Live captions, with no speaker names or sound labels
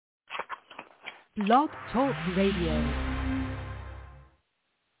Blog Talk Radio.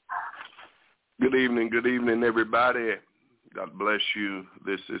 Good evening, everybody. God bless you.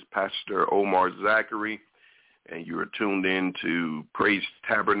 This is Pastor Omar Zachary, and you are tuned in to Praise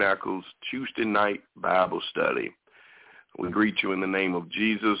Tabernacle's Tuesday night Bible study. We greet you in the name of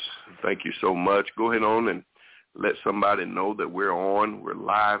Jesus. Thank you so much. Go ahead on and let somebody know that we're on. We're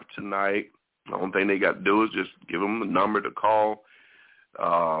live tonight. The only thing they got to do is just give them the number to call.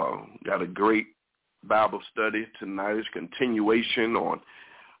 Got a great Bible study tonight. It's continuation on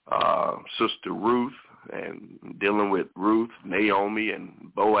Sister Ruth and dealing with Ruth, Naomi,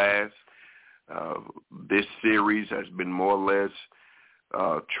 and Boaz. This series has been more or less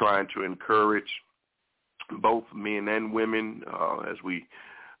trying to encourage both men and women, as we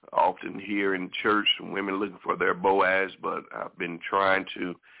often hear in church, women looking for their Boaz, but I've been trying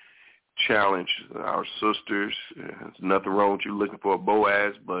to challenge our sisters. There's nothing wrong with you looking for a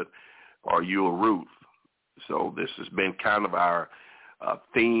Boaz, but are you a Ruth? So this has been kind of our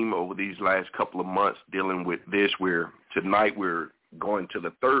theme over these last couple of months dealing with this. Tonight we're going to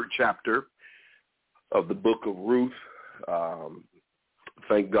the third chapter of the book of Ruth.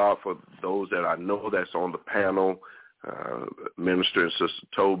 Thank God for those that I know that's on the panel, Minister and Sister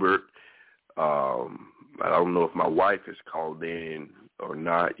Tolbert. I don't know if my wife has called in or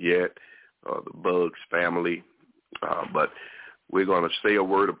not yet, the Buggs family, but we're going to say a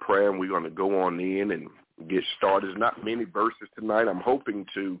word of prayer and we're going to go on in and get started. There's not many verses tonight. I'm hoping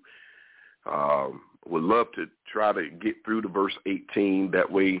to, would love to try to get through to verse 18.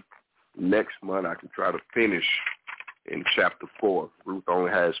 That way next month I can try to finish in chapter 4. Ruth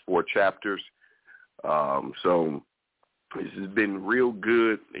only has 4 chapters. So this has been real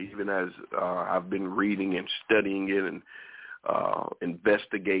good, even as I've been reading and studying it and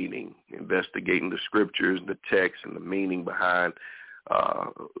investigating the scriptures, the text, and the meaning behind,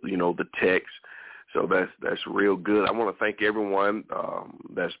 the text. So that's real good. I want to thank everyone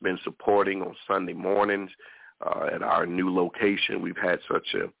that's been supporting on Sunday mornings at our new location. We've had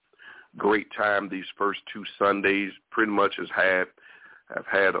such a great time these first 2 Sundays. Pretty much have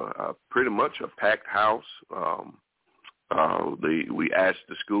had a pretty much a packed house. We asked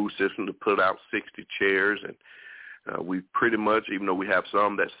the school system to put out 60 chairs, and we pretty much, even though we have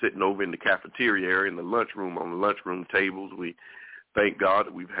some that's sitting over in the cafeteria area in the lunchroom on the lunchroom tables, we thank God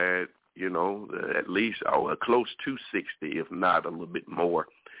that we've had, at least close to 60, if not a little bit more.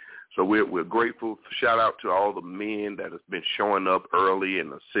 So we're grateful. Shout out to all the men that have been showing up early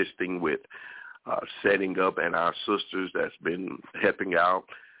and assisting with setting up, and our sisters that's been helping out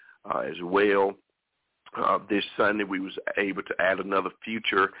as well. This Sunday we was able to add another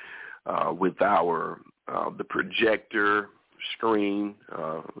feature with the projector screen.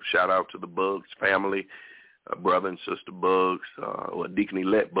 Shout out to the Buggs family, brother and sister Buggs, or Deacon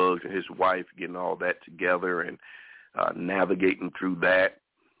Elect Buggs and his wife, getting all that together and navigating through that.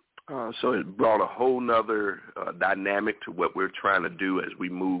 So it brought a whole nother dynamic to what we're trying to do as we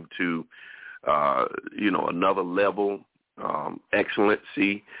move to, another level,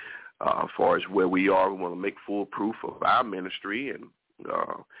 excellency, as far as where we are. We want to make full proof of our ministry, and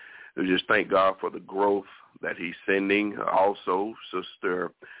we just thank God for the growth that he's sending. Also,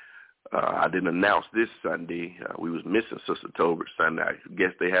 Sister, I didn't announce this Sunday. We was missing Sister Tolbert Sunday. I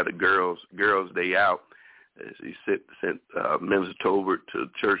guess they had a girls' day out. He sent Minister Tolbert to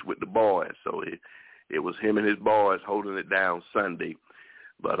church with the boys, so it was him and his boys holding it down Sunday.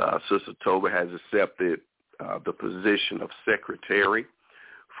 But Sister Tolbert has accepted the position of secretary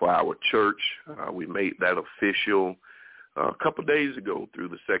for our church. We made that official a couple of days ago through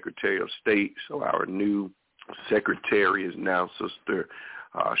the Secretary of State. So our new secretary is now Sister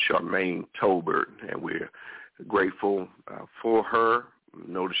Charmaine Tolbert, and we're grateful for her.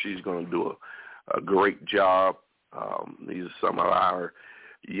 We know that she's going to do a great job. These are some of our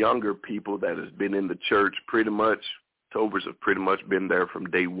younger people that has been in the church pretty much. Tolberts have pretty much been there from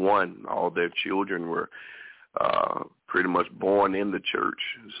day one. All their children were pretty much born in the church.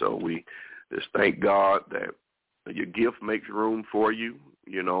 So we just thank God that your gift makes room for you,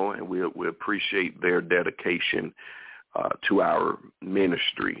 and we appreciate their dedication to our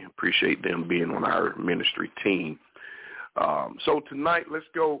ministry. Appreciate them being on our ministry team. So tonight, let's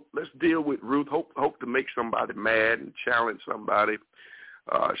deal with Ruth. Hope to make somebody mad and challenge somebody,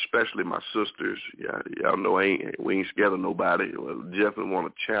 especially my sisters. Yeah, y'all know we ain't scared of nobody. Well, definitely want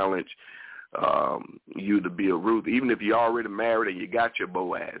to challenge you to be a Ruth, even if you're already married and you got your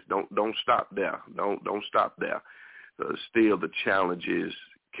Boaz. Don't stop there. Don't stop there. Still, the challenge is: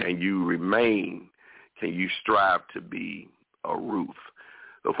 can you strive to be a Ruth?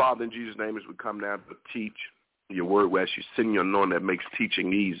 So, Father, in Jesus' name, as we come now to teach your word, where you send your anointing that makes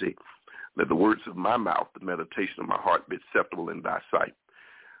teaching easy. Let the words of my mouth, the meditation of my heart be acceptable in thy sight.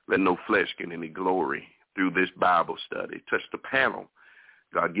 Let no flesh get any glory through this Bible study. Touch the panel.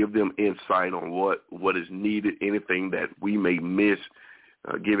 God, give them insight on what is needed, anything that we may miss.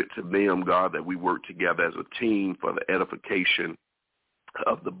 Give it to them, God, that we work together as a team for the edification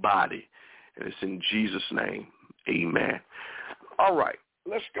of the body. And it's in Jesus' name. Amen. All right.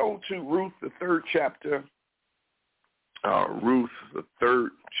 Let's go to Ruth, the third chapter. Ruth, the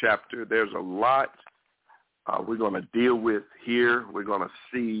third chapter. There's a lot we're going to deal with here. We're going to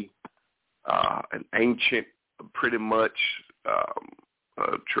see an ancient, pretty much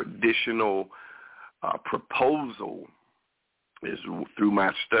traditional proposal. Is through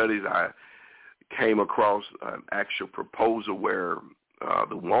my studies, I came across an actual proposal where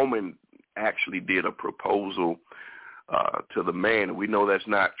the woman actually did a proposal to the man. We know that's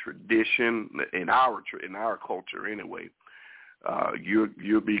not tradition in our culture anyway.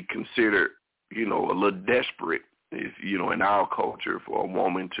 You'll be considered, a little desperate if, in our culture for a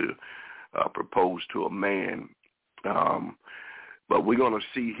woman to propose to a man. But we're going to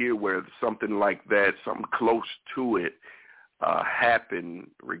see here where something like that, something close to it, happened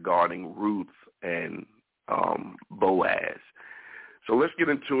regarding Ruth and Boaz. So let's get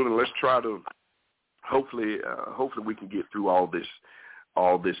into it and let's try to hopefully we can get through all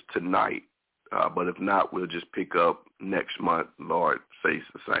this tonight. But if not, we'll just pick up next month. Lord says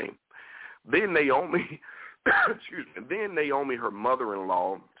the same. Then Naomi, Then Naomi, her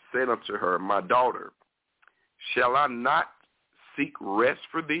mother-in-law, said unto her, My daughter, shall I not seek rest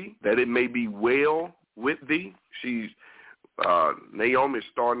for thee, that it may be well with thee? Naomi is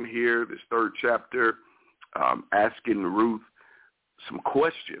starting here, this third chapter, asking Ruth some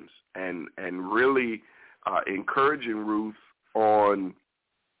questions and really encouraging Ruth on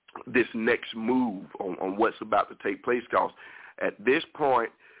this next move, on what's about to take place. Because at this point,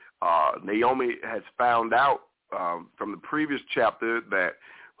 Naomi has found out from the previous chapter that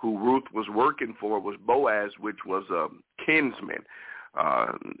who Ruth was working for was Boaz, which was a kinsman,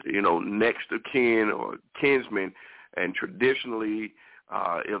 next of kin or kinsman. And traditionally,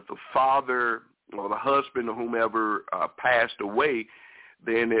 if the father or the husband or whomever passed away,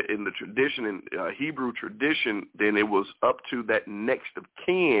 then in the tradition, in Hebrew tradition, then it was up to that next of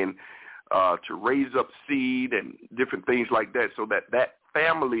kin to raise up seed and different things like that, so that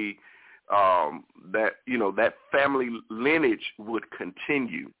family, that family lineage would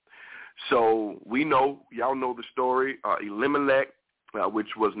continue. So we know, y'all know the story. Elimelech,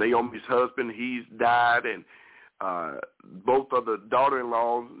 which was Naomi's husband, he's died, and both of the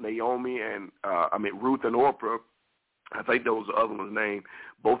daughter-in-laws, Naomi and Ruth and Orpah, I think those are the other one's name,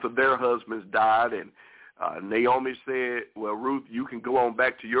 both of their husbands died, and Naomi said, well, Ruth, you can go on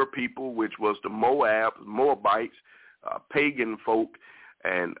back to your people, which was the Moabites, pagan folk,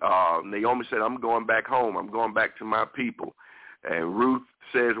 and Naomi said, I'm going back home. I'm going back to my people. And Ruth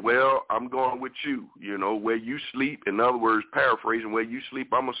says, well, I'm going with you, where you sleep. In other words, paraphrasing, where you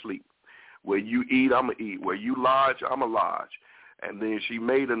sleep, I'm going to sleep. Where you eat, I'm going to eat. Where you lodge, I'm going to lodge. And then she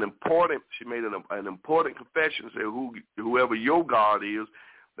made an important confession, said, whoever your God is,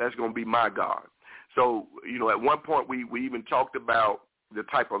 that's going to be my God. So, at one point we even talked about the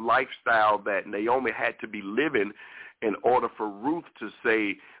type of lifestyle that Naomi had to be living in order for Ruth to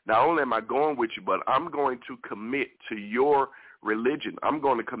say, not only am I going with you, but I'm going to commit to your religion. I'm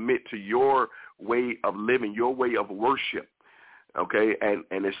going to commit to your way of living, your way of worship. Okay, and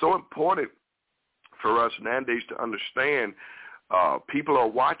it's so important for us nowadays to understand people are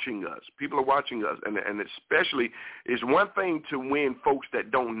watching us. People are watching us, and especially it's one thing to win folks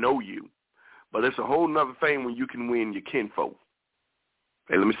that don't know you, but it's a whole nother thing when you can win your kinfolk.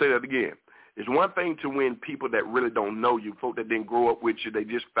 Hey, let me say that again. It's one thing to win people that really don't know you, folk that didn't grow up with you, they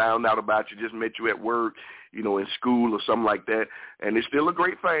just found out about you, just met you at work, in school or something like that, and it's still a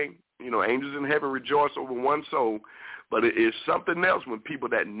great thing. Angels in heaven rejoice over one soul, but it is something else when people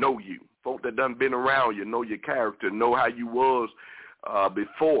that know you, folk that done been around you, know your character, know how you was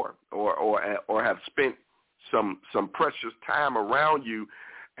before, or have spent some precious time around you,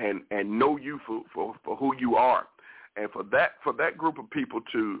 and know you for who you are. And for that group of people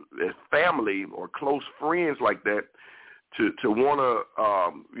to, as family or close friends like that, to want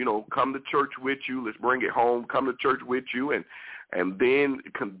to come to church with you, let's bring it home, come to church with you, and then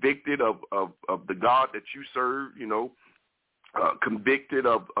convicted of the God that you serve, convicted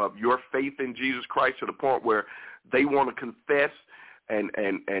of your faith in Jesus Christ to the point where they want to confess and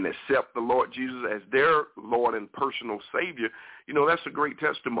accept the Lord Jesus as their Lord and personal Savior, that's a great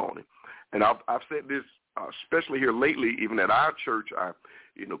testimony. And I've said this, especially here lately, even at our church,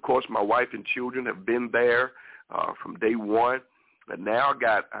 of course, my wife and children have been there from day one. And now I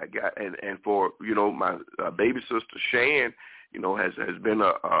got, and for, you know, my baby sister Shan, you know, has been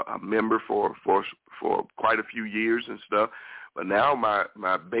a member for quite a few years and stuff. But now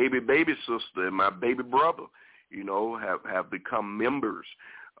my baby sister and my baby brother, you know, have become members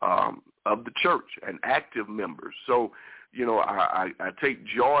of the church and active members. So, you know, I take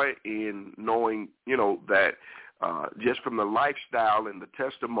joy in knowing, you know, that just from the lifestyle and the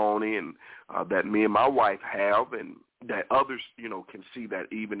testimony and that me and my wife have, and that others, you know, can see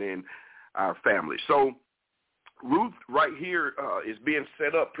that even in our family. So Ruth right here is being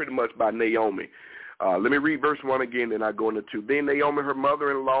set up pretty much by Naomi. Let me read verse 1 again, then I go into 2. Then Naomi, her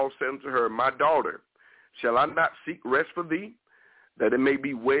mother-in-law, said unto her, My daughter, shall I not seek rest for thee, that it may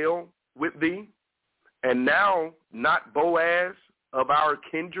be well with thee? And now not Boaz of our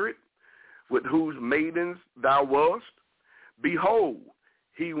kindred, with whose maidens thou wast? Behold,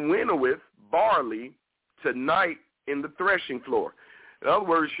 he winnoweth barley tonight in the threshing floor. In other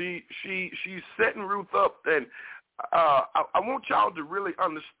words, she's setting Ruth up, and I want y'all to really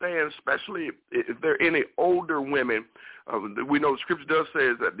understand, especially if there are any older women. We know the scripture does say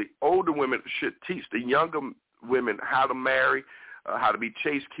that the older women should teach the younger women how to marry, how to be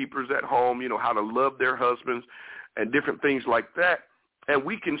chaste keepers at home, you know, how to love their husbands and different things like that. And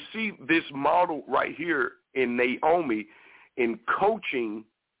we can see this model right here in Naomi in coaching,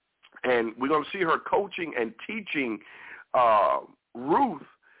 and we're going to see her coaching and teaching Ruth,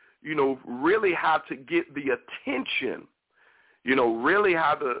 you know, really how to get the attention, you know, really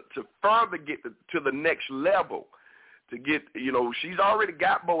how to further get to the next level, to get, you know, she's already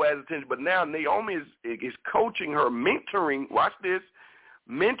got Boaz's attention, but now Naomi is coaching her, mentoring, watch this,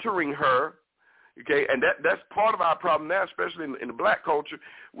 mentoring her, okay, and that's part of our problem now, especially in the black culture.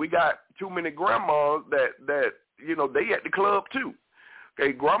 We got too many grandmas that you know, they at the club too.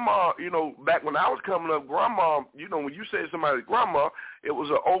 Okay, grandma, you know, back when I was coming up, grandma, you know, when you said somebody's grandma, it was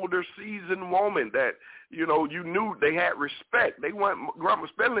an older, seasoned woman that, you know, you knew they had respect. They weren't, grandma,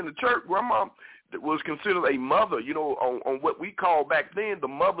 especially in the church, grandma was considered a mother, you know, on what we call back then the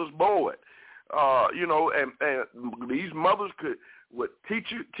mother's board. You know, and these mothers would teach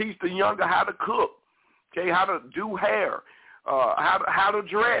the younger how to cook, okay, how to do hair, how to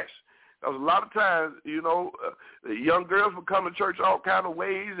dress. Because a lot of times, you know, the young girls would come to church all kind of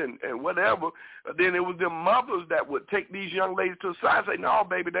ways and whatever. Then it was them mothers that would take these young ladies to the side and say, no,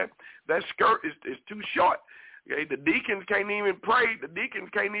 baby, that skirt is too short. Okay, the deacons can't even pray. The deacons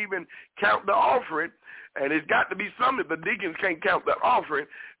can't even count the offering. And it's got to be something. The deacons can't count the offering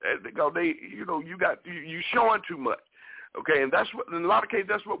because they, you know, you showing too much. Okay, and that's what, in a lot of cases,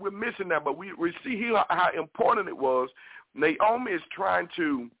 that's what we're missing now. But we see here how important it was. Naomi is trying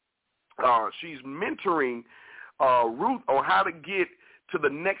to, she's mentoring Ruth on how to get to the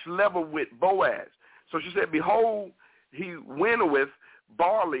next level with Boaz. So she said, behold, he winnoweth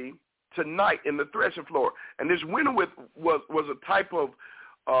barley tonight in the threshing floor. And this winnoweth was a type of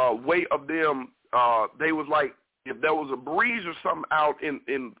way of them, they was like, if there was a breeze or something out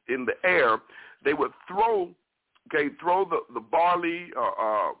in the air, they would throw the barley,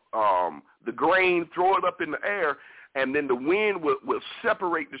 the grain, throw it up in the air, and then the wind will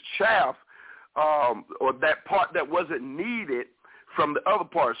separate the chaff or that part that wasn't needed from the other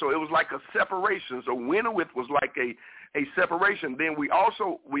part. So it was like a separation. So winnoweth was like a separation. Then we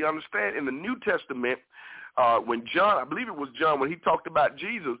understand in the New Testament, when John, I believe it was John, when he talked about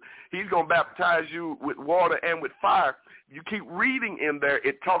Jesus, he's going to baptize you with water and with fire. You keep reading in there,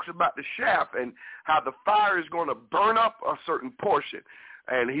 it talks about the chaff and how the fire is going to burn up a certain portion.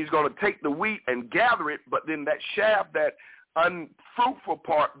 And he's going to take the wheat and gather it, but then that chaff, that unfruitful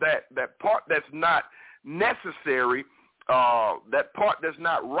part, that part that's not necessary, that part that's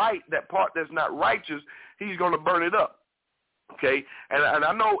not right, that part that's not righteous, he's going to burn it up. Okay, and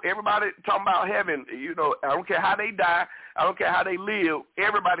I know everybody talking about heaven, you know, I don't care how they die, I don't care how they live,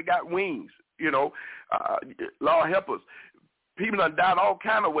 everybody got wings, you know. Lord help us. People done died all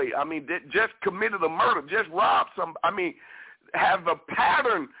kind of ways. I mean, they just committed a murder, just robbed some, I mean, have a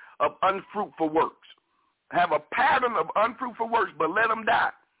pattern of unfruitful works. Have a pattern of unfruitful works, but let them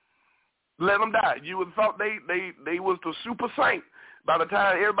die. Let them die. You would have thought they was the super saint by the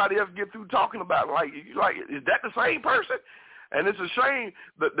time everybody else get through talking about it. Like, is that the same person? And it's a shame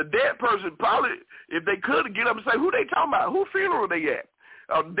that the dead person probably, if they could, get up and say, who they talking about? Who funeral they at?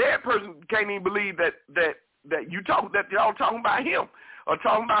 A dead person can't even believe that y'all talking about him or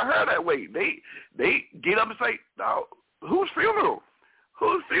talking about her that way. They get up and say, no, whose funeral?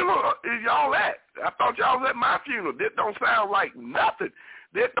 Whose funeral is y'all at? I thought y'all was at my funeral. This don't sound like nothing.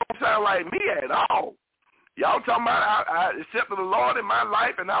 This don't sound like me at all. Y'all talking about I accepted the Lord in my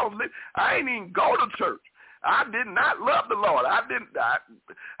life and I ain't even go to church. I did not love the Lord. I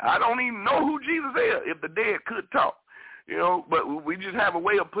don't even know who Jesus is if the dead could talk. But we just have a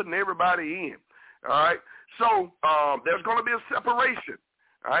way of putting everybody in. All right. So there's going to be a separation.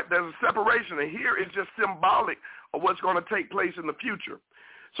 All right. There's a separation, and here is just symbolic of what's going to take place in the future.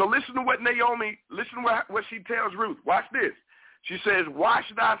 So listen to what Naomi. Listen to what she tells Ruth. Watch this. She says,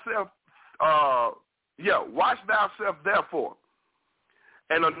 "Wash thyself. Wash thyself therefore,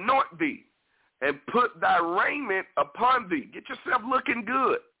 and anoint thee, and put thy raiment upon thee." Get yourself looking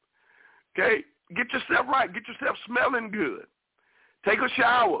good. Okay. Get yourself right. Get yourself smelling good. Take a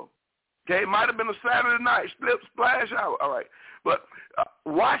shower. Okay, it might have been a Saturday night, splash shower. All right, but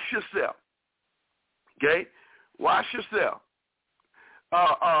wash yourself. Okay, wash yourself.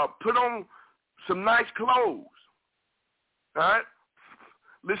 Put on some nice clothes. All right.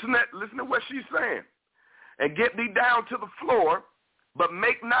 Listen to what she's saying. And get thee down to the floor, but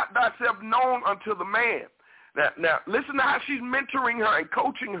make not thyself known unto the man. Now listen to how she's mentoring her and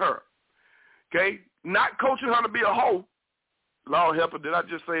coaching her. Okay? Not coaching her to be a hoe. Lord help her, did I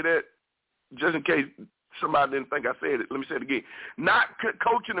just say that? Just in case somebody didn't think I said it. Let me say it again. Not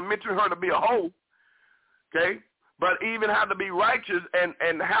coaching and mentoring her to be a hoe. Okay? But even how to be righteous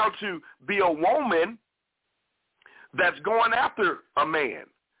and how to be a woman that's going after a man.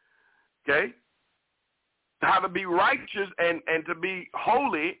 Okay? How to be righteous and to be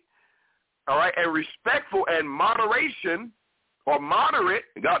holy, all right, and respectful and moderation or moderate.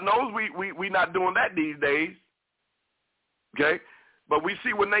 God knows we not doing that these days. Okay? But we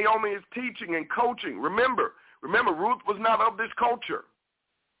see when Naomi is teaching and coaching. Remember, Ruth was not of this culture.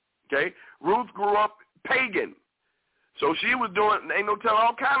 Okay? Ruth grew up pagan. So she was doing, ain't no telling,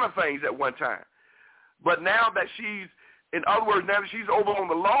 all kind of things at one time. But now that in other words, now that she's over on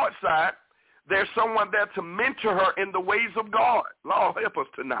the Lord's side, there's someone there to mentor her in the ways of God. Lord, help us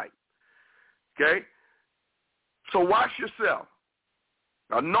tonight. Okay? So wash yourself.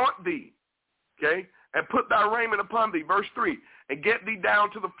 Anoint thee. Okay? And put thy raiment upon thee. Verse 3. And get thee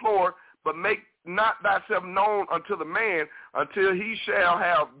down to the floor, but make not thyself known unto the man until he shall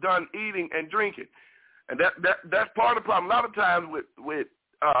have done eating and drinking. And that's part of the problem. A lot of times with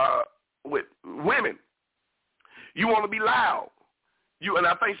women, you want to be loud. And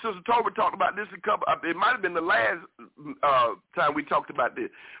I think Sister Tober talked about this it might have been the last time we talked about this.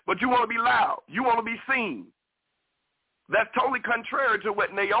 But you want to be loud. You want to be seen. That's totally contrary to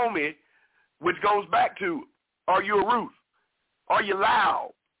what Naomi, which goes back to, are you a Ruth? Are you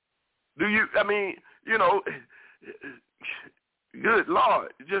loud? Good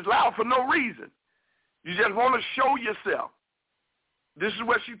Lord, just loud for no reason. You just want to show yourself. This is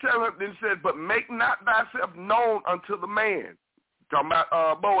what she tells her. Then says, but make not thyself known unto the man. Talking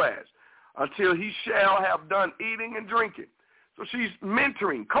about Boaz. Until he shall have done eating and drinking. So she's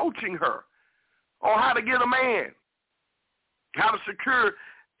mentoring, coaching her on how to get a man. How to secure,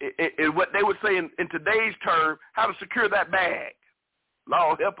 in what they would say in today's term, how to secure that bag.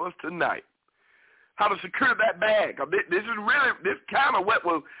 Lord help us tonight. How to secure that bag. This kind of what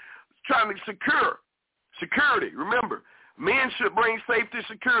we're trying to secure. Security, remember, men should bring safety,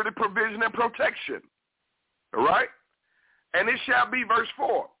 security, provision, and protection. All right? And it shall be, verse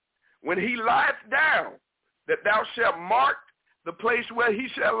 4, when he lieth down, that thou shalt mark the place where he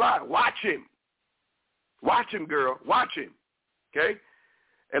shall lie. Watch him. Watch him, girl. Watch him. Okay?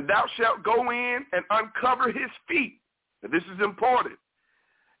 And thou shalt go in and uncover his feet. Now, this is important.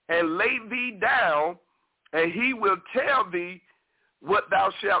 And lay thee down, and he will tell thee what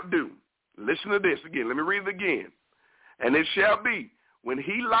thou shalt do. Listen to this again. Let me read it again. And it shall be, when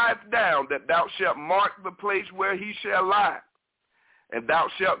he lieth down, that thou shalt mark the place where he shall lie. And thou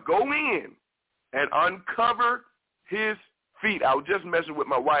shalt go in and uncover his feet. I was just messing with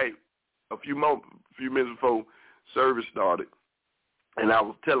my wife a few minutes before service started. And I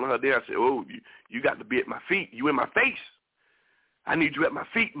was telling her there, I said, oh, you got to be at my feet. You in my face. I need you at my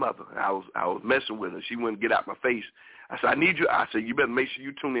feet, mother. And I was messing with her. She wouldn't get out my face. I said, I need you. I said, you better make sure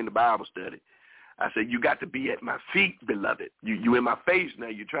you tune in to Bible study. I said, you got to be at my feet, beloved. You in my face now.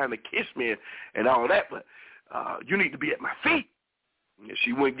 You're trying to kiss me and all that, but you need to be at my feet. And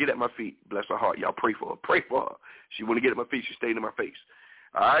she wouldn't get at my feet. Bless her heart. Y'all pray for her. Pray for her. She wouldn't get at my feet. She stayed in my face.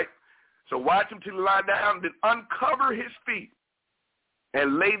 All right? So watch him till he lie down, then uncover his feet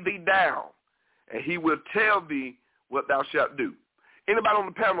and lay thee down, and he will tell thee what thou shalt do. Anybody on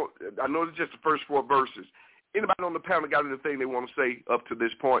the panel, I know it's just the first 4 verses. Anybody on the panel got anything they want to say up to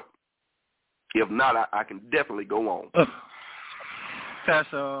this point? If not, I can definitely go on.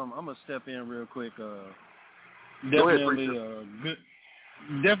 Pastor, I'm going to step in real quick.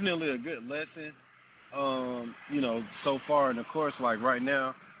 Definitely a good lesson. So far in the course, like right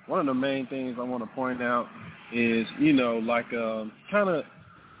now, one of the main things I want to point out is, you know, like kind of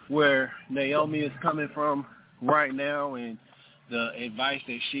where Naomi is coming from right now and the advice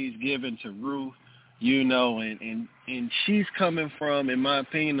that she's given to Ruth, you know, and she's coming from, in my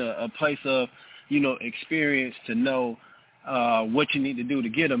opinion, a place of, you know, experience to know what you need to do to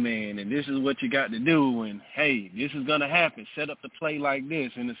get a man, and this is what you got to do, and hey, this is going to happen. Set up the play like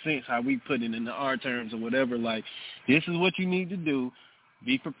this, in a sense, how we put it into our terms or whatever, like, this is what you need to do.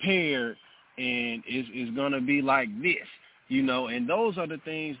 Be prepared, and it's going to be like this. You know, and those are the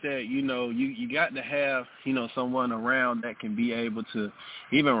things that, you know, you got to have, you know, someone around that can be able to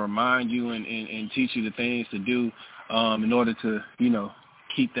even remind you and teach you the things to do in order to, you know,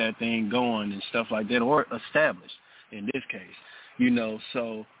 keep that thing going and stuff like that, or established in this case, you know.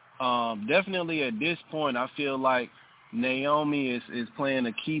 So definitely at this point, I feel like Naomi is playing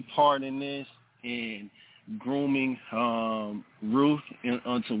a key part in this and grooming Ruth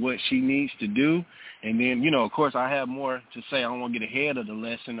onto what she needs to do. And then, you know, of course, I have more to say. I don't want to get ahead of the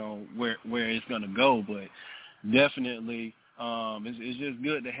lesson on where it's going to go, but definitely it's just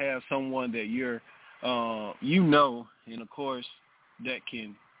good to have someone that you're, you know, and, of course, that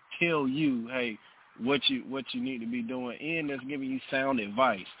can tell you, hey, what you need to be doing, and that's giving you sound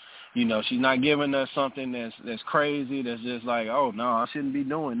advice. You know, she's not giving us something that's crazy, that's just like, oh, no, I shouldn't be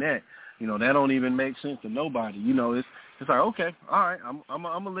doing that. You know, that don't even make sense to nobody. You know, it's like, okay, all right, I'm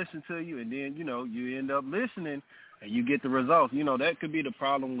gonna listen to you, and then, you know, you end up listening and you get the results. You know, that could be the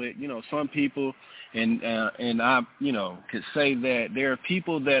problem with, you know, some people, and I, you know, could say that there are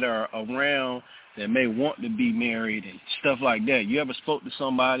people that are around that may want to be married and stuff like that. You ever spoke to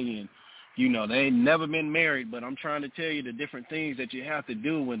somebody and, you know, they ain't never been married, but I'm trying to tell you the different things that you have to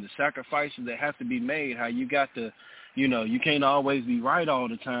do and the sacrifices that have to be made, how you got to, you know, you can't always be right all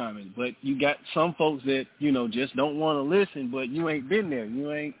the time. But you got some folks that, you know, just don't want to listen, but you ain't been there.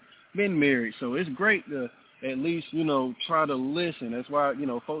 You ain't been married. So it's great to at least, you know, try to listen. That's why, you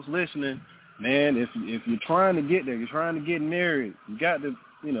know, folks listening, man, if you're trying to get there, you're trying to get married, you got to,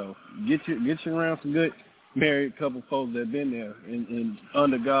 you know, get you around some good married couple folks that have been there and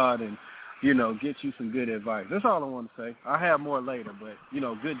under God, and, you know, get you some good advice. That's all I want to say. I'll have more later, but, you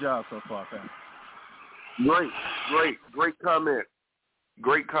know, good job so far, Pastor. Great comment.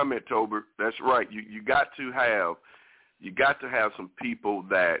 Great comment, Tober. That's right. You got to have some people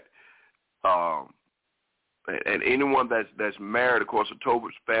that, and anyone that's married, of course,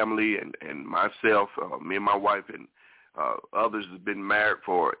 Tober's family and myself, me and my wife and others have been married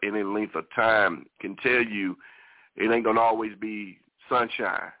for any length of time, can tell you it ain't gonna always be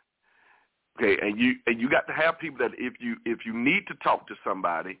sunshine. Okay, and you got to have people that if you need to talk to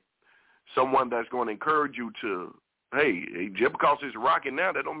somebody, someone that's going to encourage you to, hey, just because it's rocking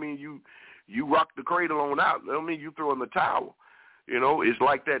now, that don't mean you rock the cradle on out. That don't mean you throw in the towel. You know, it's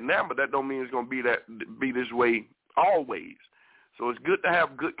like that now, but that don't mean it's going to be this way always. So it's good to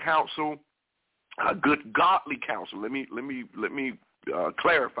have good counsel, good godly counsel. Let me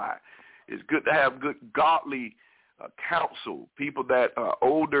clarify. It's good to have good godly counsel. People that are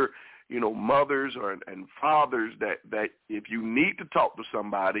older, you know, mothers and fathers that if you need to talk to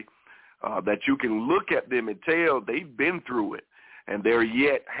somebody, that you can look at them and tell they've been through it and they're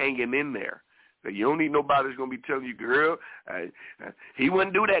yet hanging in there. You don't need nobody that's going to be telling you, girl, he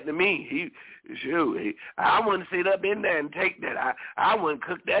wouldn't do that to me. I wouldn't sit up in there and take that. I wouldn't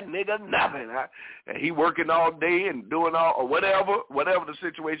cook that nigga nothing. He working all day and doing all, or whatever the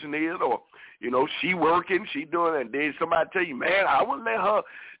situation is, or, you know, she working, she doing it, and then somebody tell you, man, I wouldn't let her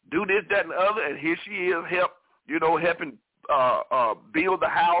do this, that, and the other, and here she is helping build the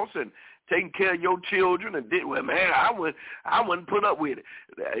house and taking care of your children, and well, man, I wouldn't put up with it.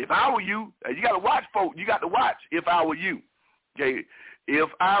 If I were you, you got to watch, folks. You got to watch. If I were you, okay. If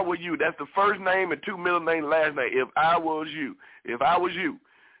I were you, that's the first name and two middle name, last name. If I was you,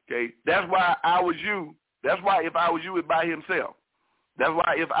 okay. That's why I was you. That's why if I was you, it's by himself. That's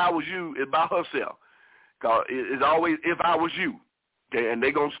why if I was you, it's by herself. Cause it's always if I was you, okay. And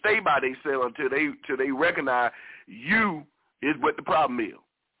they're gonna stay by themselves until they recognize you is what the problem is.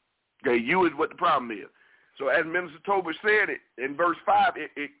 Okay, you is what the problem is. So as Minister Tober said it in verse 5,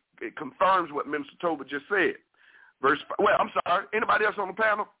 it confirms what Minister Tober just said. I'm sorry. Anybody else on the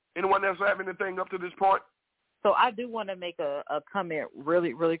panel? Anyone else have anything up to this point? So I do want to make a comment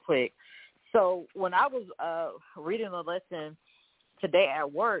really, really quick. So when I was reading the lesson today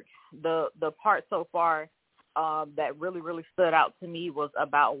at work, the part so far that really, really stood out to me was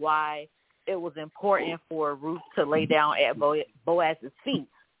about why it was important for Ruth to lay down at Boaz's feet.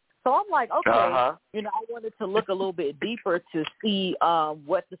 So I'm like, okay, you know, I wanted to look a little bit deeper to see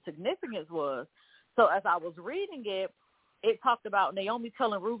what the significance was. So as I was reading it, it talked about Naomi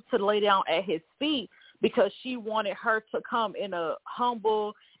telling Ruth to lay down at his feet because she wanted her to come in a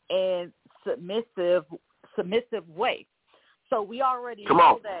humble and submissive way. So we already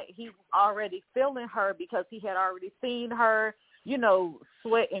know that he was already feeling her because he had already seen her,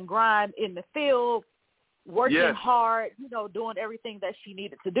 sweat and grind in the field, working hard, doing everything that she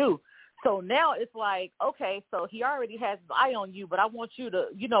needed to do. So now it's like, okay, so he already has his eye on you, but I want you to,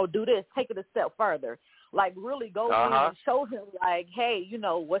 do this, take it a step further. Like, really go in and show him, like, hey,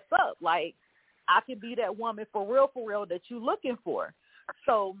 what's up? Like, I can be that woman for real that you're looking for.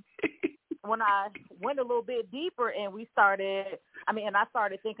 So when I went a little bit deeper and I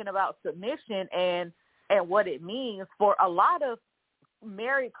started thinking about submission and what it means for a lot of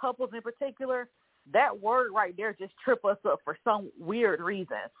married couples in particular, that word right there just trip us up for some weird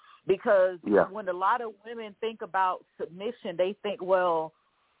reason. Because when a lot of women think about submission, they think, well,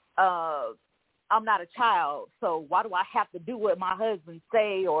 I'm not a child, so why do I have to do what my husband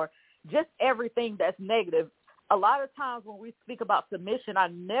say, or just everything that's negative. A lot of times when we speak about submission, I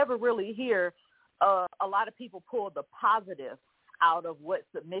never really hear a lot of people pull the positive out of what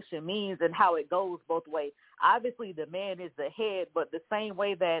submission means and how it goes both ways. Obviously, the man is the head, but the same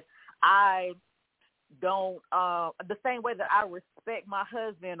way that I respect my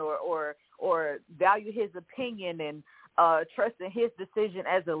husband or value his opinion and trust in his decision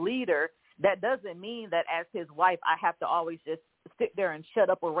as a leader, that doesn't mean that as his wife I have to always just sit there and shut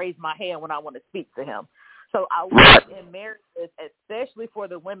up or raise my hand when I want to speak to him. So I wish in marriages, especially for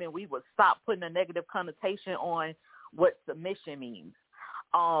the women, we would stop putting a negative connotation on what submission means.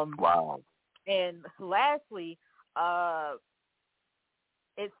 And lastly,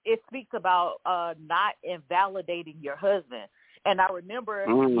 it speaks about not invalidating your husband. And I remember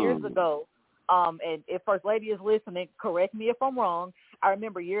years ago, and if First Lady is listening, correct me if I'm wrong, I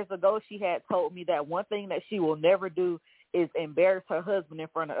remember years ago she had told me that one thing that she will never do is embarrass her husband in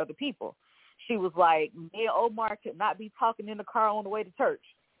front of other people. She was like, me and Omar could not be talking in the car on the way to church.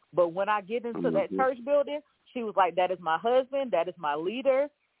 But when I get into that church building, she was like, that is my husband, that is my leader,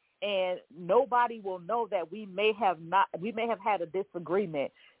 and nobody will know that we may have had a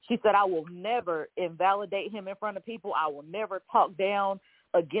disagreement. She said, I will never invalidate him in front of people. I will never talk down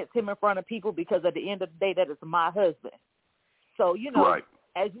against him in front of people, because at the end of the day, that is my husband. So,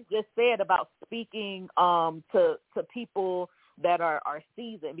 as you just said about speaking to people that are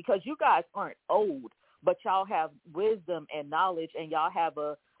seasoned, because you guys aren't old, but y'all have wisdom and knowledge, and y'all have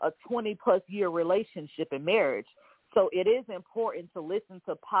a 20-plus year relationship in marriage. So it is important to listen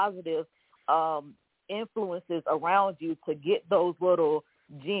to positive influences around you to get those little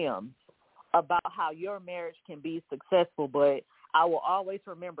gems about how your marriage can be successful. But I will always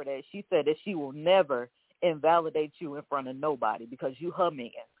remember that she said that she will never invalidate you in front of nobody, because you her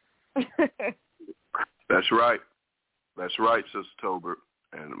man. That's right. That's right, Sister Tolbert.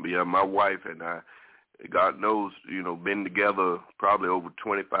 And my wife and I, God knows, been together probably over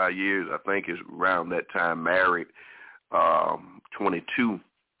 25 years. I think it's around that time married, 22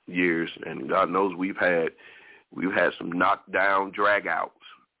 years. And God knows we've had some knockdown, drag outs,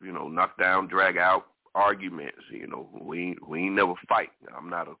 drag out arguments. We ain't never fight. I'm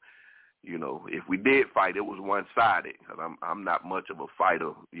not if we did fight, it was one-sided. Cause I'm not much of a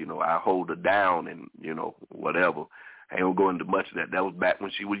fighter. I hold her down and, whatever. I ain't gonna go into much of that. That was back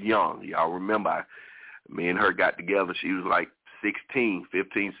when she was young. Y'all remember, me and her got together. She was like 15,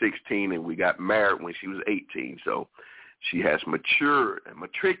 16, and we got married when she was 18. So she has matured and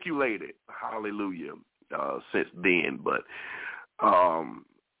matriculated, hallelujah, since then. But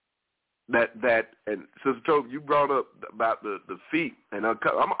that and Sister Toby, you brought up about the feet, and I'm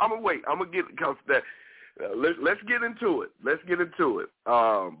gonna wait. I'm gonna get because that. Let's get into it.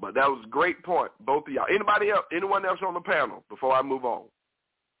 But that was a great point, both of y'all. Anyone else on the panel before I move on?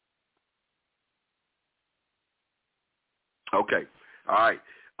 Okay. All right.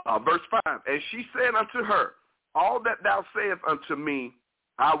 Verse 5. And she said unto her, all that thou sayest unto me,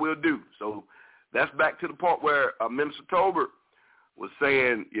 I will do. So that's back to the point where Minister Tolbert was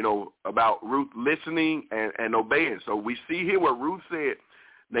saying, about Ruth listening and obeying. So we see here where Ruth said,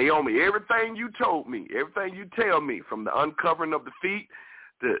 Naomi, everything you told me, everything you tell me, from the uncovering of the feet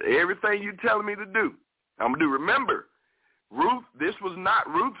to everything you telling me to do, I'm going to do. Remember, Ruth, this was not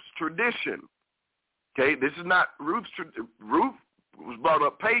Ruth's tradition. Okay, this is not Ruth's tradition. Ruth was brought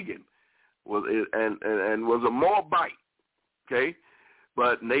up pagan, and was a Moabite. Okay,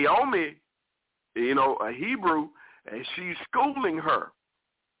 but Naomi, a Hebrew, and she's schooling her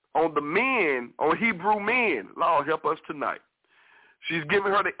on the men, on Hebrew men. Lord, help us tonight. She's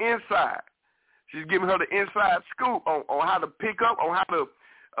giving her the inside. She's giving her the inside scoop on how to pick up, on how to,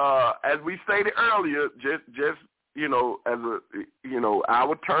 as we stated earlier, just as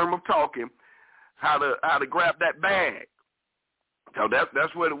our term of talking, how to grab that bag. So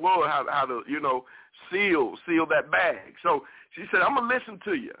that's what it was, how to, seal that bag. So she said, I'm going to listen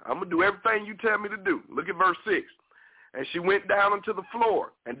to you. I'm going to do everything you tell me to do. Look at verse 6. And she went down onto the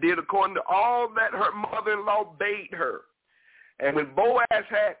floor and did according to all that her mother-in-law bade her. And when Boaz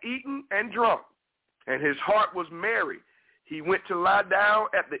had eaten and drunk, and his heart was merry, he went to lie down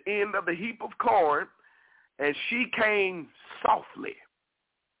at the end of the heap of corn, and she came softly.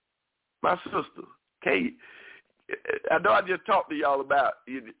 My sister, I know I just talked to y'all about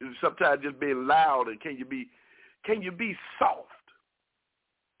sometimes just being loud, and can you be soft?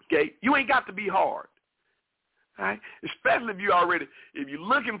 Okay, you ain't got to be hard. All right? Especially if you're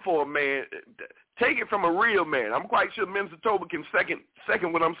looking for a man, take it from a real man. I'm quite sure Minister Tober can second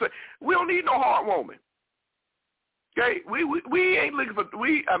what I'm saying. We don't need no hard woman. Okay, we ain't looking for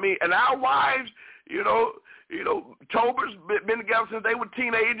and our wives, Tober's been together since they were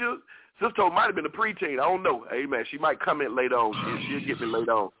teenagers. Sister Tober might have been a preteen. I don't know. Amen. She might come in later on. She'll get me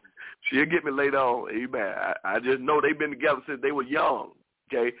later on. She'll get me later on. Amen. I just know they've been together since they were young.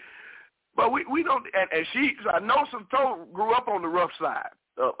 Okay. But we don't, and I know Sister Tober grew up on the rough side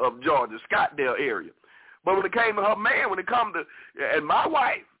of Georgia, Scottsdale area. But when it came to her man, and my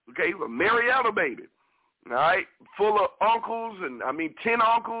wife, okay, a Marietta baby, all right, full of uncles, 10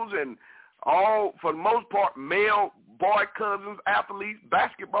 uncles, and all, for the most part, male boy cousins, athletes,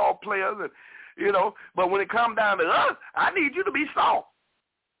 basketball players, and, but when it comes down to us, I need you to be soft.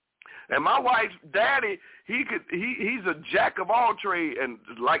 And my wife's daddy, he's a jack of all trades, and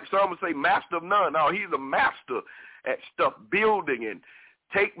like some would say, master of none. No, he's a master at stuff, building and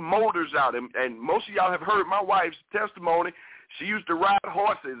take motors out. And most of y'all have heard my wife's testimony. She used to ride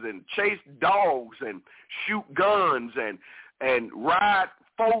horses and chase dogs and shoot guns and ride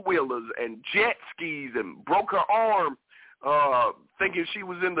four-wheelers and jet skis, and broke her arm thinking she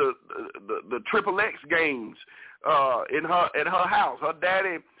was in the Triple X games at her house. Her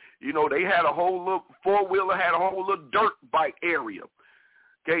daddy, they had a whole little four-wheeler, had a whole little dirt bike area.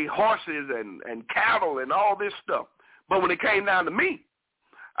 Okay, horses and cattle and all this stuff. But when it came down to me,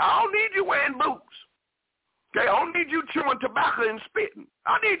 I don't need you wearing boots. Okay, I don't need you chewing tobacco and spitting.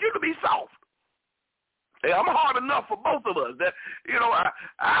 I need you to be soft. Hey, I'm hard enough for both of us. That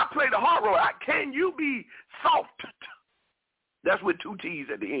I play the hard role. Can you be soft? That's with two T's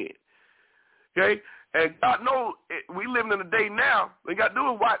at the end. Okay, and God knows we living in a day now. We got to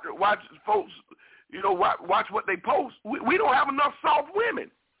do is watch folks. Watch what they post. We don't have enough soft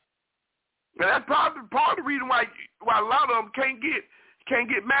women, and that's probably part of the reason why a lot of them can't get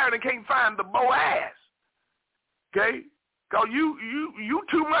married and can't find the Boaz. Okay, because you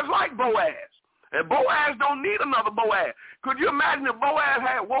too much like Boaz. And Boaz don't need another Boaz. Could you imagine if Boaz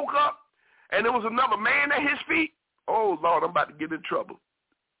had woke up and there was another man at his feet? Oh, Lord, I'm about to get in trouble.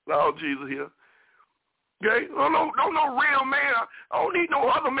 Lord Jesus here. Okay? No real man. I don't need no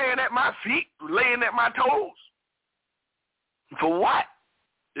other man at my feet laying at my toes. For what?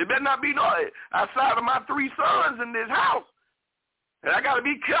 It better not be no outside of my 3 sons in this house. And I got to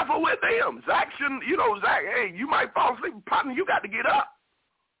be careful with them. Zach shouldn't, Zach, hey, you might fall asleep. Partner, you got to get up.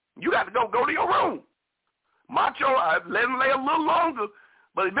 You got to go to your room. Macho, I let him lay a little longer,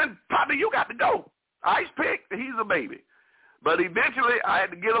 but eventually, partner, you got to go. Ice pick, he's a baby. But eventually, I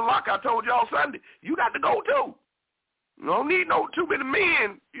had to get a lock. I told y'all Sunday, you got to go too. You don't need no too many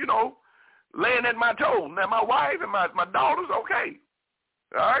men, laying at my toes. Now, my wife and my daughters, okay.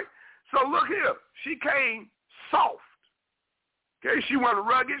 All right? So look here. She came soft. Okay? She wasn't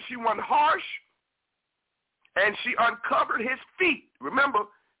rugged. She wasn't harsh. And she uncovered his feet. Remember,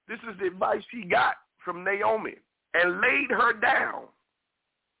 this is the advice she got from Naomi, and laid her down.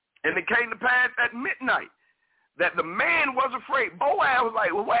 And it came to pass at midnight that the man was afraid. Boaz was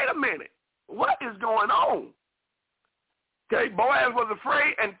like, well, wait a minute. What is going on? Okay, Boaz was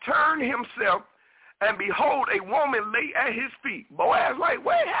afraid and turned himself, and behold, a woman lay at his feet. Boaz like,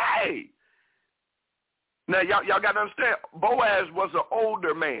 wait, hey. Now, y'all got to understand, Boaz was an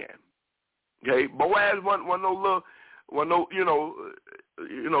older man. Okay, Boaz wasn't no little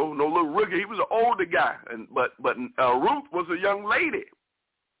rookie. He was an older guy, but Ruth was a young lady.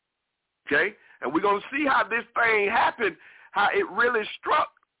 Okay, and we're gonna see how this thing happened, how it really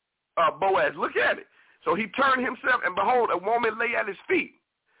struck Boaz. Look at it. So he turned himself, and behold, a woman lay at his feet,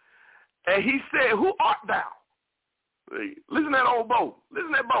 and he said, "Who art thou?" Listen to that old Bo.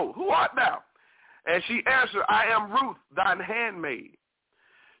 Listen to that Bo. Who art thou? And she answered, I am Ruth, thine handmaid.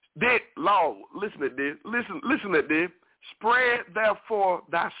 Lord, listen at this. Listen at this. Spread therefore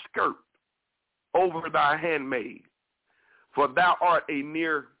thy skirt over thy handmaid, for thou art a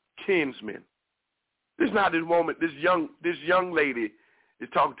near kinsman. This is how this woman, this young lady is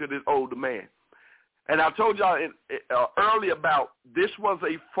talking to this older man. And I told y'all earlier about this was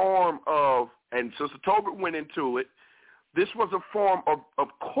a form of, and Sister Tobert went into it, this was a form of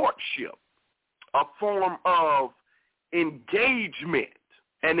courtship, a form of engagement,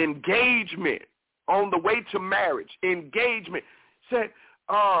 an engagement on the way to marriage, engagement. Said,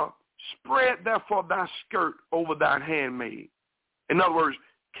 spread therefore thy skirt over thine handmaid. In other words,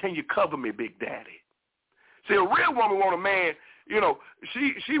 can you cover me, Big Daddy? See, a real woman want a man,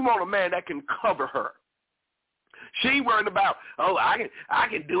 she want a man that can cover her. She ain't worried about, I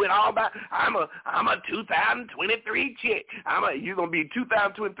can do it all by, I'm a 2023 chick. You're going to be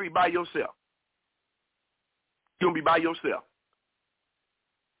 2023 by yourself. You're going to be by yourself.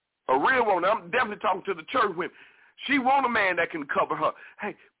 A real woman, I'm definitely talking to the church women. She want a man that can cover her.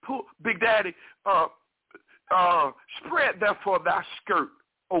 Hey, Big Daddy, spread therefore thy skirt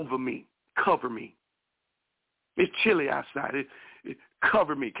over me. Cover me. It's chilly outside.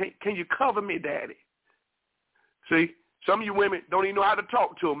 Cover me. Can you cover me, Daddy? See, some of you women don't even know how to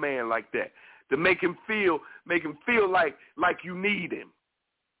talk to a man like that, to make him feel like you need him,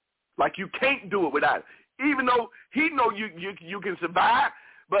 like you can't do it without him. Even though he know you can survive,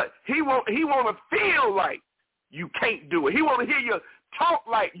 but he want to feel like you can't do it. He want to hear you talk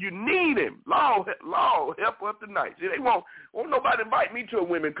like you need him. Lord, help us tonight. See, they won't nobody invite me to a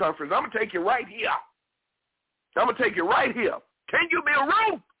women conference. I'm gonna take you right here. I'm gonna take you right here. Can you be a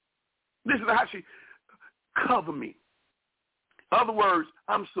room? Listen to how she cover me. In other words,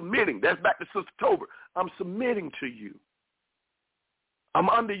 I'm submitting. That's back to Sister Tobert. I'm submitting to you. I'm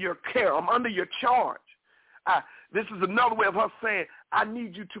under your care. I'm under your charge. This is another way of her saying, I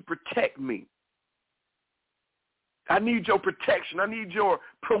need you to protect me. I need your protection. I need your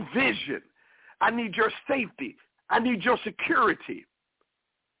provision. I need your safety. I need your security.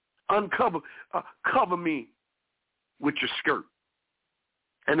 Cover me with your skirt.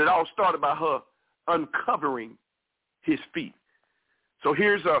 And it all started by her uncovering his feet. So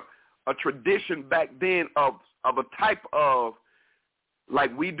here's a tradition back then of a type of,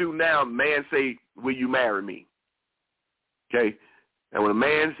 like we do now, man say, will you marry me? Okay? And when a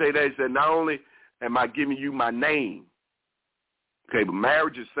man say that, he said, not only am I giving you my name, okay, but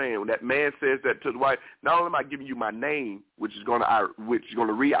marriage is saying, when that man says that to the wife, not only am I giving you my name, which is going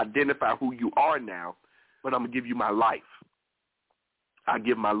to re-identify who you are now, but I'm going to give you my life. I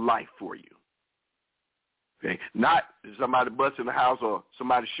give my life for you. Okay? Not somebody busting the house or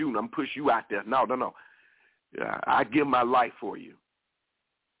somebody shooting, I'm push you out there. No. I give my life for you.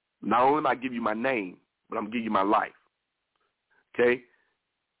 Not only am I give you my name, but I'm going to give you my life. Okay?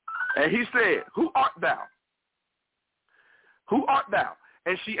 And he said, who art thou? Who art thou?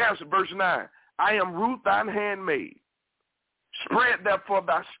 And she answered, verse 9, I am Ruth, thine handmaid. Spread therefore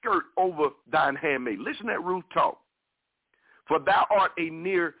thy skirt over thine handmaid. Listen to that Ruth talk. For thou art a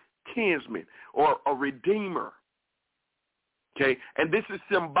near kinsman or a redeemer. Okay? And this is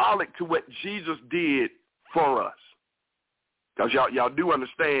symbolic to what Jesus did for us. Because y'all do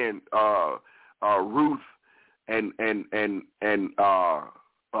understand Ruth and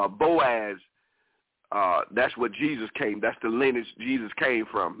Boaz, that's what Jesus came. That's the lineage Jesus came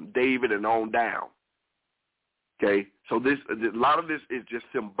from, David and on down. Okay? So a lot of this is just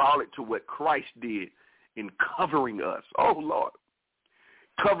symbolic to what Christ did in covering us. Oh, Lord.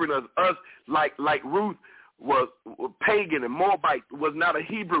 Covering us like Ruth was pagan and Moabite, was not a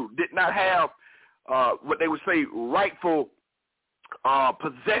Hebrew, did not have what they would say rightful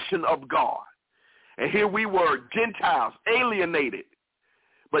possession of God. And here we were, Gentiles, alienated.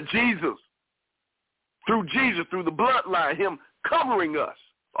 But Jesus, through the bloodline, him covering us.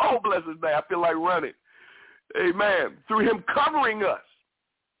 Oh, bless his name. I feel like running. Amen. Through him covering us,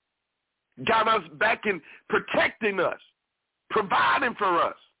 got us back in protecting us, providing for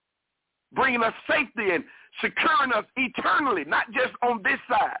us, bringing us safety and securing us eternally, not just on this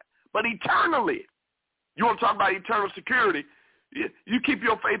side, but eternally. You want to talk about eternal security? You keep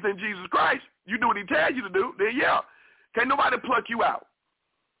your faith in Jesus Christ. You do what he tells you to do, then yeah. Can't nobody pluck you out.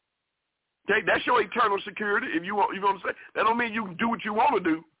 Okay, that's your eternal security. If you want to say, that don't mean you can do what you want to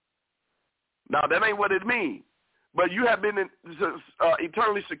do. Now, that ain't what it means. But you have been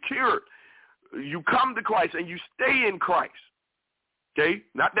eternally secured. You come to Christ and you stay in Christ. Okay?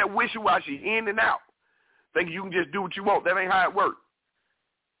 Not that wishy-washy, in and out. Thinking you can just do what you want. That ain't how it works.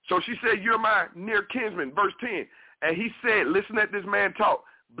 So she said, you're my near kinsman, verse 10. And he said, listen at this man talk.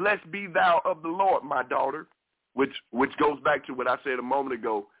 Blessed be thou of the Lord, my daughter, which goes back to what I said a moment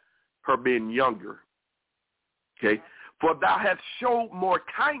ago, her being younger. Okay? For thou hast showed more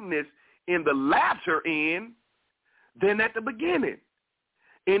kindness in the latter end than at the beginning.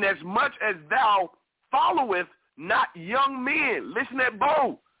 Inasmuch as thou followeth not young men. Listen at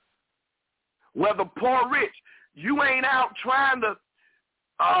both. Whether poor or rich. You ain't out trying to,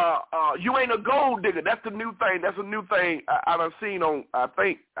 you ain't a gold digger. That's the new thing. That's a new thing I done seen on, I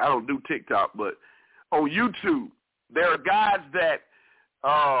think, I don't do TikTok, but on YouTube. There are guys that,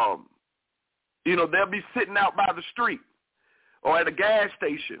 they'll be sitting out by the street or at a gas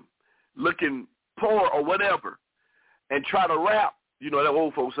station looking poor or whatever and try to rap. You know, that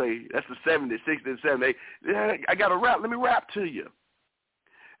old folks say, that's the 70s, 60s, 70s. Yeah, I got to rap. Let me rap to you.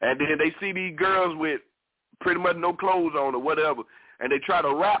 And then they see these girls with pretty much no clothes on or whatever, and they try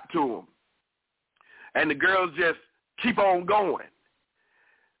to rap to them. And the girls just keep on going.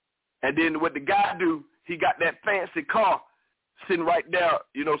 And then what the guy do, he got that fancy car sitting right there,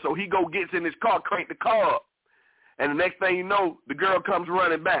 so he gets in his car, crank the car up. And the next thing you know, the girl comes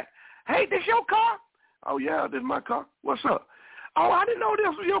running back. Hey, this your car? Oh, yeah, this is my car. What's up? Oh, I didn't know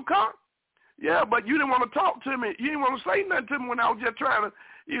this was your car. Yeah, but you didn't want to talk to me. You didn't want to say nothing to me when I was just trying to,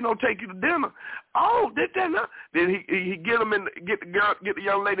 take you to dinner. Oh, did that not? Then he get the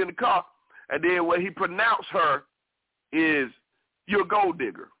young lady in the car, and then what he pronounced her is, you're a gold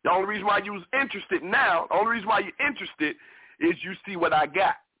digger. The only reason why you was interested now, the only reason why you're interested is you see what I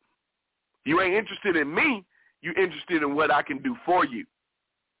got. You ain't interested in me. You're interested in what I can do for you.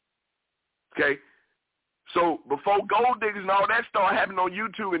 Okay? So before gold diggers and all that start happening on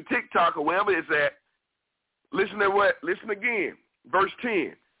YouTube and TikTok or wherever it's at, listen again, verse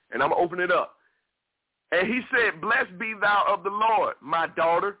 10, and I'm going to open it up. And he said, blessed be thou of the Lord, my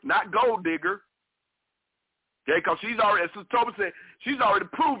daughter, not gold digger. Okay, because she's already, as Toba said, she's already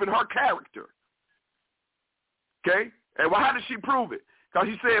proven her character. Okay? And how did she prove it? Because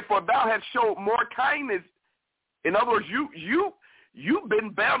he said, for thou hast showed more kindness. In other words, you've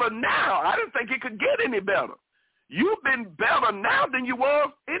been better now. I didn't think it could get any better. You've been better now than you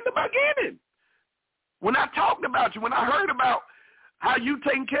was in the beginning. When I talked about you, when I heard about how you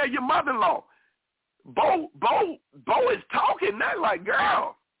taking care of your mother-in-law, Bo is talking now like,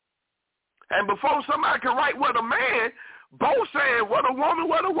 girl. And before somebody can write what a man, Bo saying, what a woman,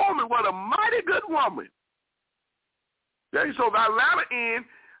 what a woman, what a mighty good woman. Okay, so thy latter end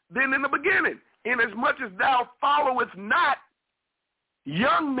than in the beginning, inasmuch as thou followest not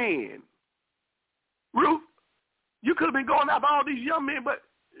young men. Ruth, you could have been going after all these young men, but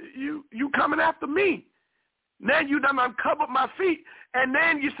you coming after me. Now you done uncovered my feet, and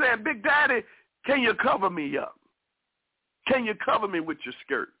then you saying, Big Daddy, can you cover me up? Can you cover me with your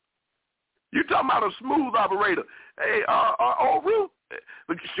skirt? You talking about a smooth operator. Hey, Ruth,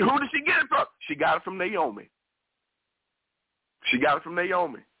 who did she get it from? She got it from Naomi. She got it from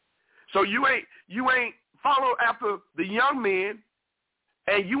Naomi. So you ain't follow after the young men,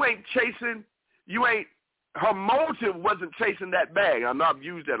 and her motive wasn't chasing that bag. I know I've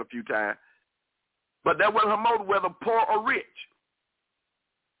used that a few times, but that wasn't her motive, whether poor or rich.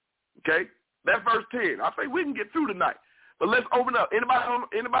 Okay? That's verse 10. I think we can get through tonight. But let's open up. Anybody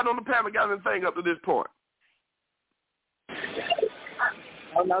on the panel got anything up to this point?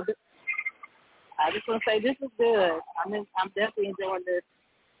 Oh, no. I just want to say this is good. I'm definitely enjoying this.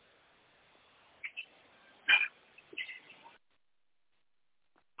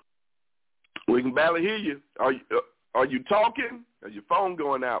 We can barely hear you. Are you talking? Or your phone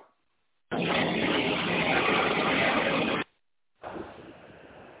going out?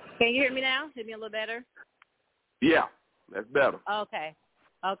 Can you hear me now? Hear me a little better? Yeah, that's better. Okay.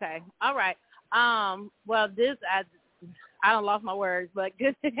 All right. Well, this I don't lost my words, but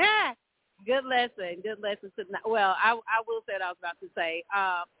good. Good lesson. Well, I will say what I was about to say.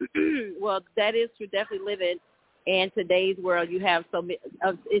 Well, that is true. Definitely living in today's world. You have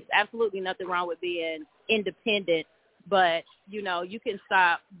it's absolutely nothing wrong with being independent, but you can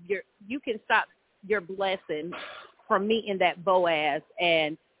stop your blessing from meeting that Boaz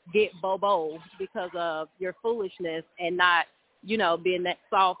and get Bobo because of your foolishness and not, being that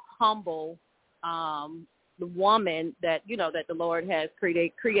soft, humble, the woman that, that the Lord has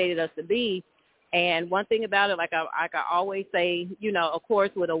created us to be. And one thing about it, like I always say, of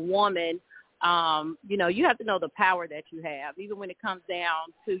course, with a woman, you have to know the power that you have, even when it comes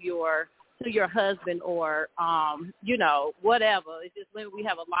down to your husband or, whatever. It's just when we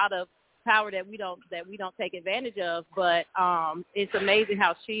have a lot of power that we don't take advantage of. But it's amazing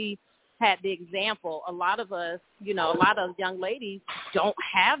how she had the example. A lot of us, a lot of young ladies don't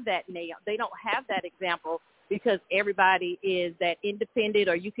have that now. They don't have that example because everybody is that independent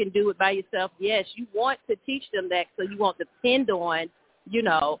or you can do it by yourself. Yes, you want to teach them that so you won't depend on,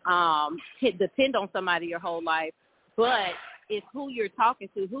 depend on somebody your whole life. But it's who you're talking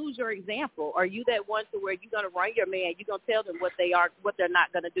to. Who's your example? Are you that one to where you're going to run your man? You're going to tell them what they're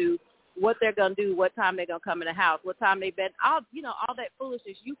not going to do what they're going to do, what time they're going to come in the house, what time they bed, all that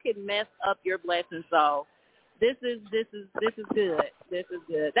foolishness. You can mess up your blessing. So this is good. This is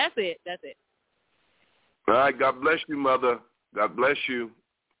good. That's it. All right. God bless you, Mother. God bless you.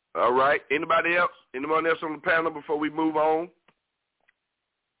 All right. Anybody else? Anyone else on the panel before we move on?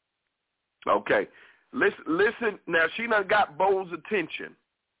 Okay. Listen. Now, she done got Bo's attention.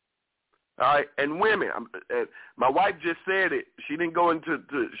 All right. And women, my wife just said it. She didn't go into,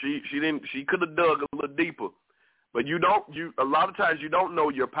 she could have dug a little deeper. But a lot of times you don't know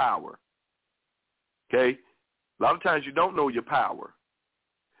your power. Okay? A lot of times you don't know your power.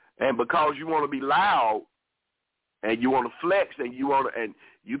 And because you want to be loud and you want to flex and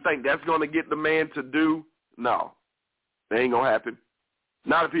you think that's going to get the man to do, no. That ain't going to happen.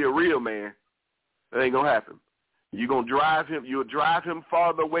 Not if he's a real man. That ain't going to happen. You're going to drive him. You'll drive him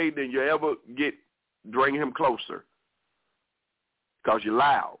farther away than you ever bring him closer because you're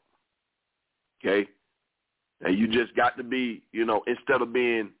loud, okay? And you just got to be, instead of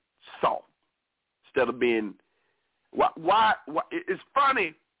being soft, instead of being, why it's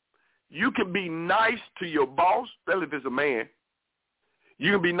funny. You can be nice to your boss, especially if it's a man.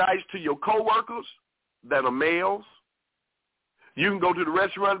 You can be nice to your coworkers that are males. You can go to the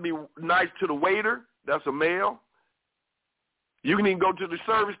restaurant and be nice to the waiter. That's a male. You can even go to the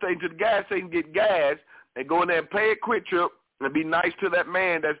service station, to the gas station, get gas, and go in there and pay a quick trip and be nice to that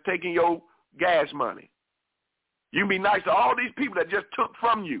man that's taking your gas money. You can be nice to all these people that just took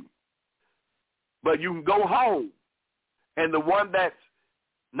from you. But you can go home, and the one that's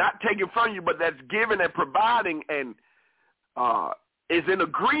not taking from you but that's giving and providing and is in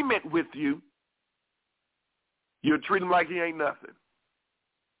agreement with you, you'll treat him like he ain't nothing.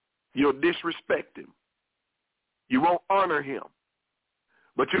 You'll disrespect him. You won't honor him.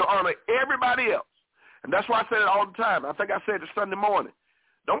 But you'll honor everybody else. And that's why I say it all the time. I think I said it Sunday morning.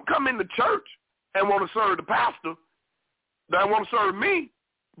 Don't come into church and want to serve the pastor that want to serve me,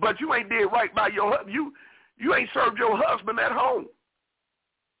 but you ain't did right by your husband. You ain't served your husband at home.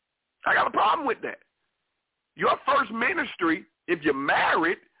 I got a problem with that. Your first ministry, if you're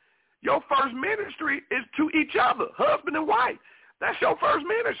married, your first ministry is to each other, husband and wife. That's your first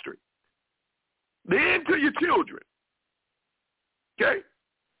ministry. Then to your children. Okay?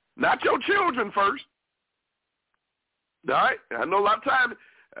 Not your children first. All right? I know a lot of times,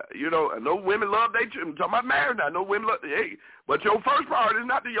 I know women love their children. I'm talking about marriage. I know women love, but your first priority is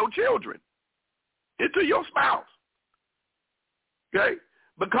not to your children. It's to your spouse. Okay?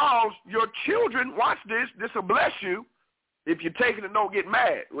 Because your children, watch this will bless you if you take it and don't get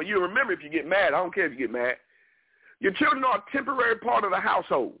mad. Well, you remember if you get mad, I don't care if you get mad. Your children are a temporary part of the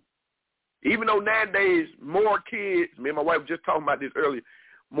household. Even though nowadays more kids, me and my wife were just talking about this earlier,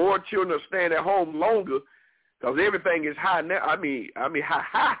 more children are staying at home longer because everything is high now. I mean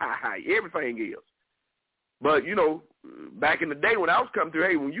high. Everything is. But, back in the day when I was coming through,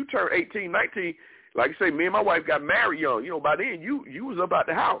 hey, when you turn 18, 19, like I say, me and my wife got married young. By then you was up out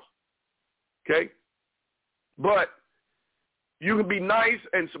the house. Okay? But you can be nice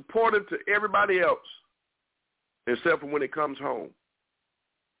and supportive to everybody else except for when it comes home.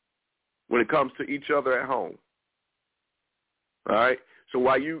 When it comes to each other at home. All right? So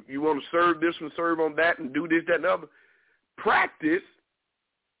while you want to serve this and serve on that and do this, that, and the other, practice.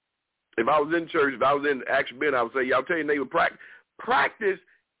 If I was in church, if I was in Action Ben, I would say, y'all tell your neighbor, practice,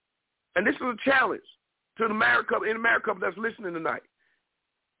 and this is a challenge to the married couple, any married couple that's listening tonight.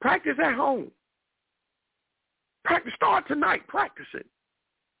 Practice at home. Practice, start tonight, practice it.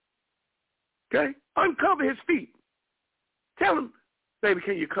 Okay? Uncover his feet. Tell him, baby,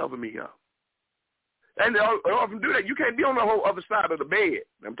 can you cover me up? And they often do that. You can't be on the whole other side of the bed.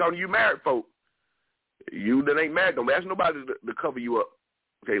 I'm talking to you married folk. You that ain't married, don't ask nobody to cover you up.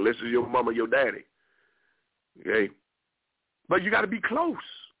 Okay, unless it's your mama or your daddy. Okay? But you got to be close.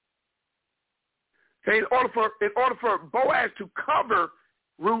 Okay, in order for Boaz to cover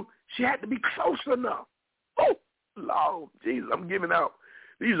Ruth, she had to be close enough. Oh, Lord, Jesus, I'm giving out.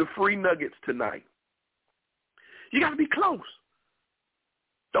 These are free nuggets tonight. You got to be close.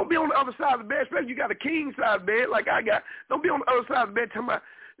 Don't be on the other side of the bed, especially if you got a king size bed like I got. Don't be on the other side of the bed talking about,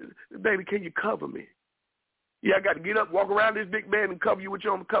 baby, can you cover me? Yeah, I got to get up, walk around this big bed and cover you with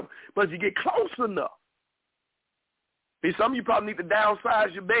your own cover. But if you get close enough, see, some of you probably need to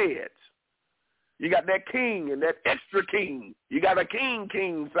downsize your beds. You got that king and that extra king. You got a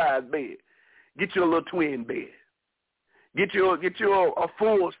king size bed. Get you a little twin bed. Get you a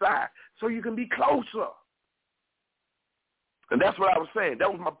full size so you can be closer. And that's what I was saying. That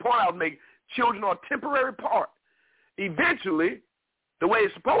was my point I was making. Children are a temporary part. Eventually, the way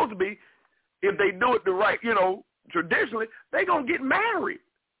it's supposed to be, if they do it the right, traditionally, they're going to get married.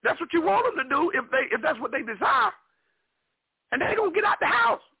 That's what you want them to do if that's what they desire. And they're going to get out the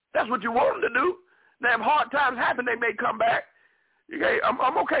house. That's what you want them to do. Now, if hard times happen, they may come back. Okay,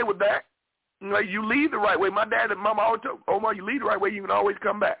 I'm okay with that. You lead the right way. My dad and mama always told, Omar, you lead the right way, you can always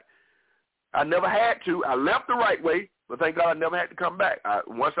come back. I never had to. I left the right way, but thank God I never had to come back.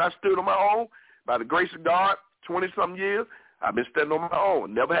 Once I stood on my own, by the grace of God, 20-something years, I've been standing on my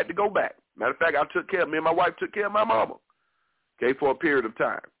own. Never had to go back. Matter of fact, me and my wife took care of my mama, okay, for a period of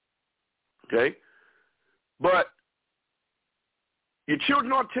time, okay? But your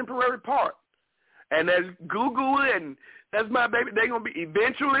children are a temporary part. And as Google and that's my baby, they're going to be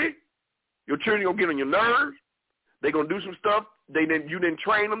eventually, your children going to get on your nerves. They're going to do some stuff you didn't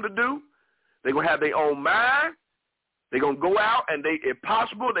train them to do. They're going to have their own mind. They're going to go out and if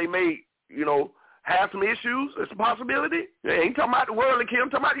possible, they may, have some issues. It's a possibility. They ain't talking about the worldly kids. I'm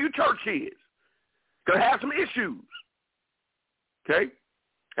talking about you church kids. Going to have some issues. Okay?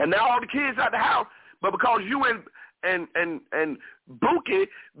 And now all the kids out the house, but because you and Bookie,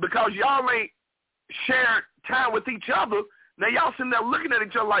 because y'all ain't shared time with each other, now y'all sitting there looking at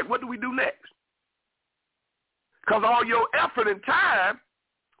each other like, what do we do next? Because all your effort and time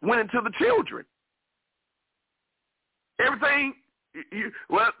went into the children. Everything,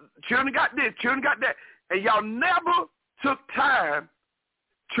 children got this, children got that. And y'all never took time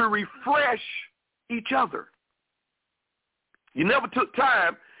to refresh each other. You never took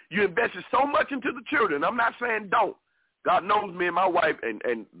time. You invested so much into the children. I'm not saying don't. God knows me and my wife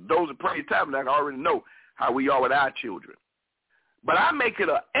and those that pray tabernacle already know how we are with our children. But I make it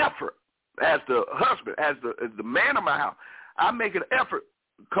an effort as the husband, as the man of my house. I make it an effort.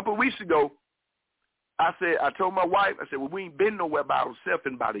 A couple of weeks ago, I told my wife, I said, well, we ain't been nowhere by ourselves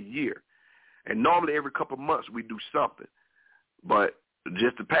in about a year. And normally every couple of months we do something. But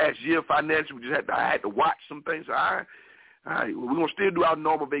just the past year financially, I had to watch some things. So we're going to still do our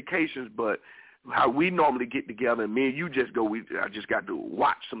normal vacations, but how we normally get together and me and you just go, I just got to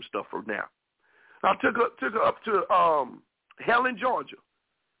watch some stuff for now. I took her up to Helen, Georgia.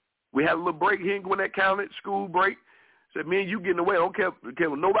 We had a little break here in Gwinnett County, school break. Said, me and you getting away. I don't care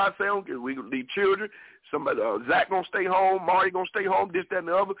what nobody say. I don't care. We need children. Somebody, Zach going to stay home. Marty going to stay home, this, that, and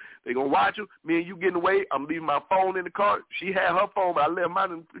the other. They going to watch her. Me and you getting away. I'm leaving my phone in the car. She had her phone, but I left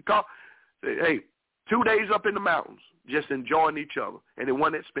mine in the car. Said, hey, 2 days up in the mountains, just enjoying each other. And it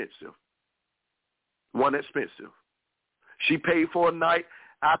wasn't expensive. She paid for a night.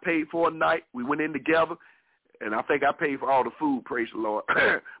 I paid for a night. We went in together. And I think I paid for all the food, praise the Lord.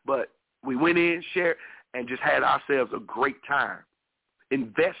 But we went in, shared, and just had ourselves a great time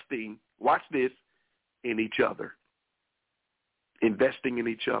investing, watch this, in each other. Investing in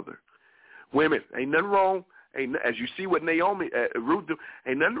each other. Women, ain't nothing wrong. As you see what Ruth do,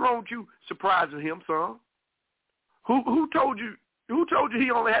 ain't nothing wrong with you surprising him, son. Who told you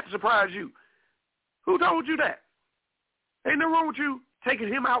he only had to surprise you? Who told you that? Ain't nothing wrong with you taking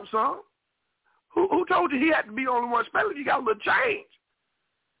him out, son. Who told you he had to be the only one, especially if you got a little change?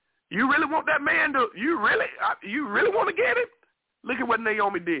 You really want that man to, you really want to get it? Look at what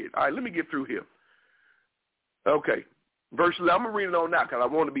Naomi did. All right, let me get through here. Okay, verse 11, I'm going to read it on now because I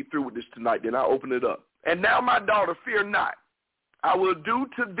want to be through with this tonight. Then I'll open it up. And now, my daughter, fear not. I will do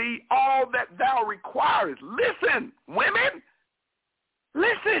to thee all that thou requirest. Listen, women,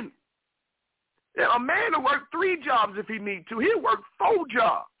 listen. A man will work 3 jobs if he need to. He'll work 4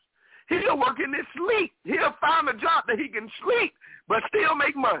 jobs. He'll work in his sleep. He'll find a job that he can sleep but still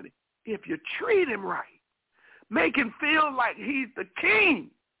make money. If you treat him right, make him feel like he's the king.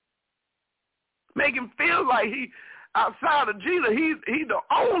 Make him feel like outside of Jesus, he's the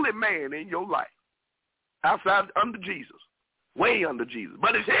only man in your life. Outside, under Jesus. Way under Jesus.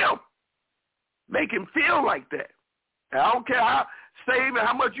 But it's him. Make him feel like that. And I don't care how saved and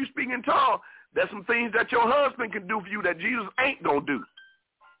how much you speak in tongues. There's some things that your husband can do for you that Jesus ain't going to do.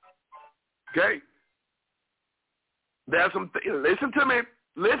 Okay? There's some listen to me.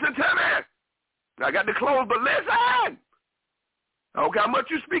 Listen to me. I got to close, but listen. I don't care how much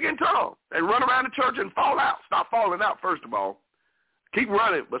you speak in tongues and run around the church and fall out. Stop falling out, first of all. Keep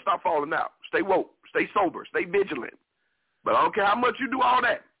running, but stop falling out. Stay woke. Stay sober. Stay vigilant. But I don't care how much you do all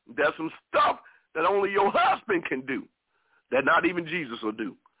that. There's some stuff that only your husband can do that not even Jesus will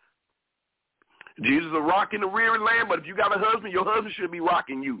do. Jesus will rock in the weary land, but if you got a husband, your husband should be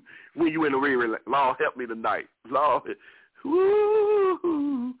rocking you when you in the weary land. Lord, help me tonight. Lord,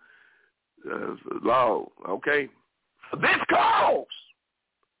 woo, Lord, okay. For this cause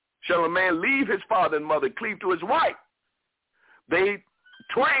shall a man leave his father and mother, cleave to his wife. They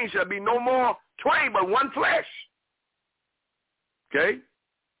twain shall be no more twain, but one flesh. Okay?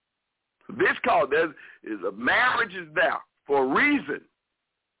 For this cause, marriage is there for a reason.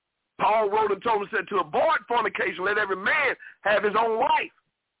 Paul wrote and told us that to avoid fornication, let every man have his own wife,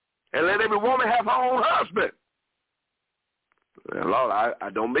 and let every woman have her own husband. And Lord, I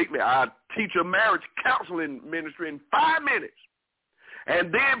don't make me. I teach a marriage counseling ministry in 5 minutes.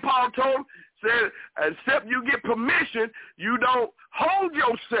 And then Paul said, except you get permission, you don't hold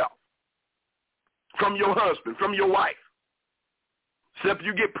yourself from your husband, from your wife. Except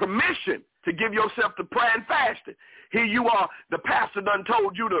you get permission to give yourself to prayer and fasting. Here you are, the pastor done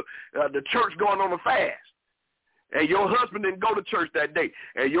told you the church going on a fast. And your husband didn't go to church that day.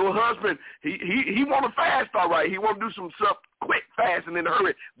 And your husband, he want to fast all right. He want to do some stuff quick fasting in a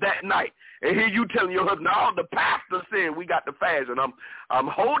hurry that night. And here you telling your husband, no, the pastor said we got to fast, and I'm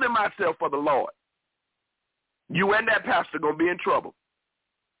holding myself for the Lord. You and that pastor going to be in trouble.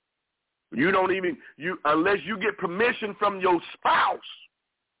 You don't even, unless you get permission from your spouse.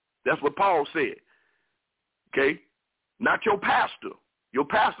 That's what Paul said. Okay? Not your pastor. Your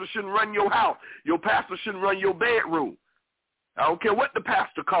pastor shouldn't run your house. Your pastor shouldn't run your bedroom. I don't care what the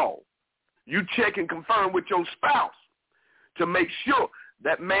pastor called. You check and confirm with your spouse to make sure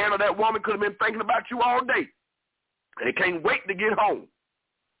that man or that woman could have been thinking about you all day. They can't wait to get home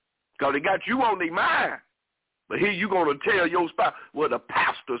because they got you on their mind. But here you going to tell your spouse what the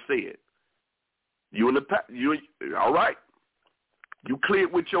pastor said. You all right. You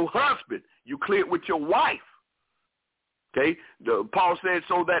cleared with your husband. You cleared with your wife. Okay? Paul said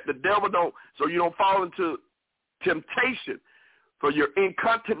so that the devil so you don't fall into temptation for your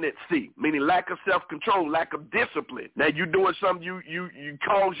incontinency, meaning lack of self-control, lack of discipline. Now you're doing something, you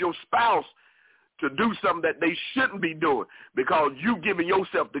cause your spouse to do something that they shouldn't be doing because you giving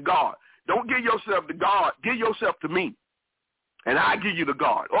yourself to God. Don't give yourself to God. Give yourself to me, and I give you to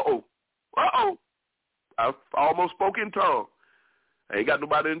God. Uh-oh. I almost spoke in tongues. I ain't got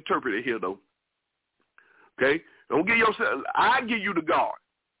nobody to interpret it here, though. Okay? Don't give yourself. I give you to God.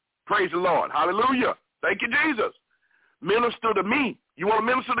 Praise the Lord. Hallelujah. Thank you, Jesus. Minister to me. You want to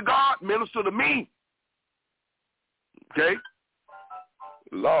minister to God? Minister to me. Okay?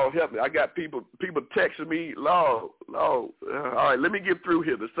 Lord, help me. I got people texting me. Lord. All right, let me get through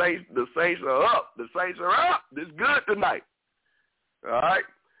here. The saints are up. The saints are up. This is good tonight. All right?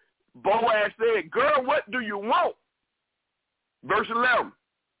 Boaz said, girl, what do you want? Verse 11.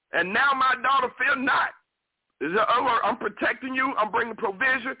 And now, my daughter, fear not. I'm protecting you. I'm bringing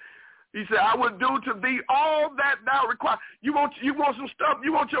provision. He said, I will do to thee all that thou require. You want some stuff?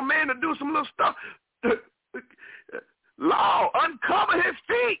 You want your man to do some little stuff? Lord, uncover his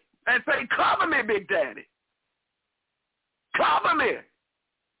feet and say, cover me, Big Daddy. Cover me.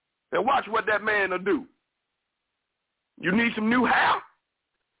 And watch what that man will do. You need some new hair?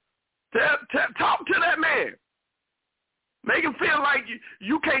 Talk to that man. Make him feel like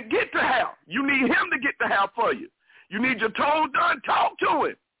you can't get to hair. You need him to get the hair for you. You need your toes done. Talk to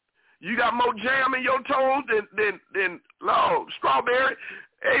him. You got more jam in your toes than strawberry.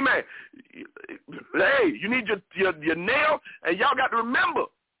 Amen. Hey, you need your nail, and y'all got to remember,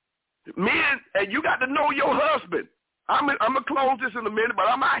 men, and you got to know your husband. I'm gonna close this in a minute, but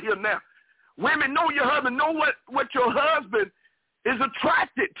I'm out here now. Women, know your husband. Know what your husband is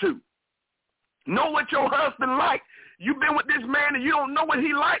attracted to. Know what your husband likes. You've been with this man and you don't know what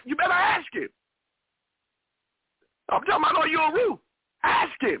he likes. You better ask him. I'm talking about on your roof.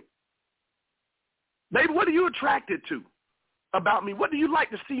 Ask him. Baby, what are you attracted to about me? What do you like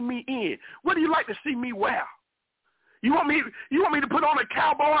to see me in? What do you like to see me wear? You want me to put on a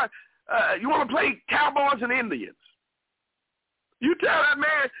cowboy? You want to play cowboys and Indians? You tell that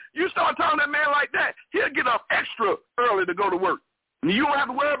man, you start telling that man like that, he'll get up extra early to go to work. And you don't have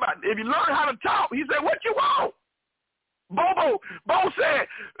to worry about it. If you learn how to talk, he said, what you want? Bo said,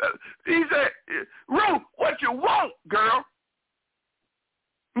 he said, Ruth, what you want, girl?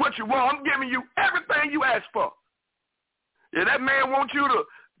 What you want? I'm giving you everything you asked for. If that man wants you to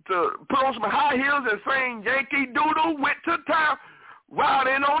put on some high heels and sing Yankee Doodle, went to town,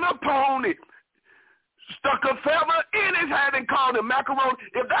 riding on a pony, stuck a feather in his hand and called him macaroni.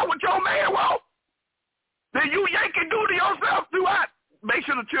 If that's what your man wants, then you Yankee Doodle yourself throughout. Make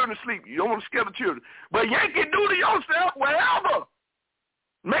sure the children sleep. You don't want to scare the children. But Yankee Doodle yourself wherever.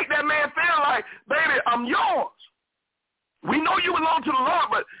 Make that man feel like, baby, I'm yours. We know you belong to the Lord,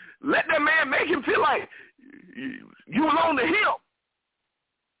 but let that man make him feel like you belong to him.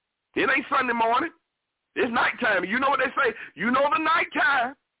 It ain't Sunday morning. It's nighttime. You know what they say? You know the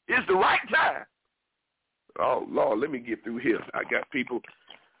nighttime is the right time. Oh, Lord, let me get through here. I got people.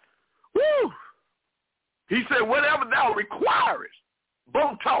 Woo! He said, whatever thou requirest,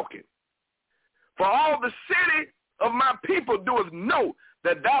 both talking. For all the city of my people doeth know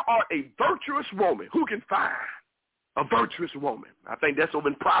that thou art a virtuous woman. Who can find? a virtuous woman. I think that's over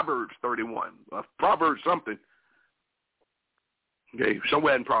in Proverbs 31, Proverbs something. Okay,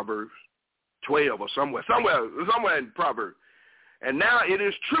 somewhere in Proverbs 12 or somewhere in Proverbs. And now it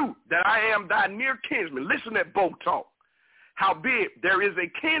is true that I am thy near kinsman. Listen at Bo talk. Howbeit there is a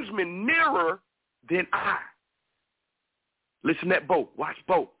kinsman nearer than I. Listen at Bo. Watch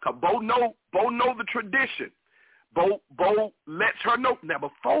Bo. Cause Bo know the tradition. Bo lets her know. Now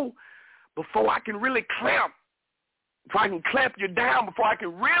before I can really clamp, before I can clamp you down, before I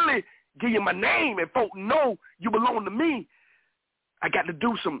can really give you my name and folk know you belong to me, I got to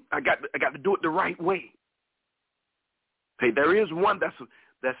do I got to do it the right way. Hey, there is one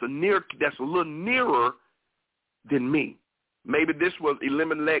that's a little nearer than me. Maybe this was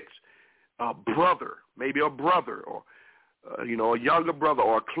Elimelech's brother, maybe a brother, or a younger brother,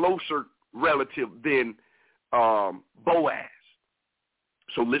 or a closer relative than Boaz.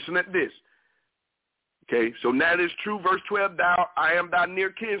 So listen at this. Okay, so now it is true, verse 12, I am thy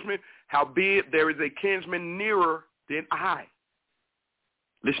near kinsman, howbeit there is a kinsman nearer than I.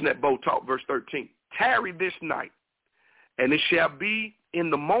 Listen at Bo talk, verse 13. Tarry this night, and it shall be in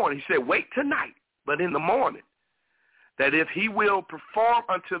the morning. He said, wait tonight, but in the morning, that if he will perform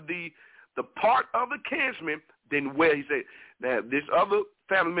unto thee the part of the kinsman, then well. He said, now this other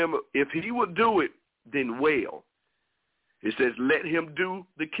family member, if he will do it, then well. It says, let him do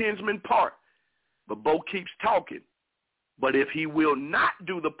the kinsman part. But Bo keeps talking. But if he will not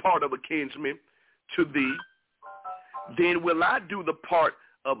do the part of a kinsman to thee, then will I do the part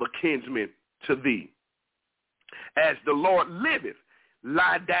of a kinsman to thee. As the Lord liveth,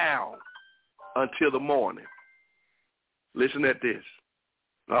 lie down until the morning. Listen at this.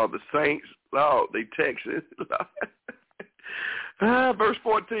 Oh, the saints, they text it. Verse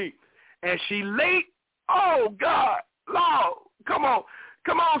 14. And she lay, oh God, Lord, come on,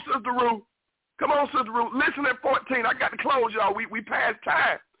 Sister Ruth. Come on, Sister Ruth. Listen at 14. I got to close, y'all. We passed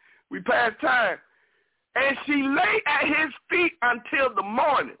time. And she lay at his feet until the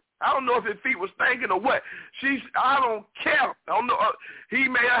morning. I don't know if his feet was stinking or what. I don't care. I don't know. He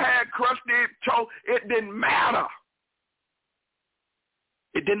may have had crusted toe. It didn't matter.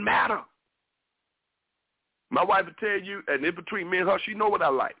 My wife will tell you, and in between me and her, she know what I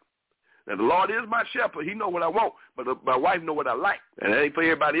like. And the Lord is my shepherd. He know what I want, but my wife know what I like. And it ain't for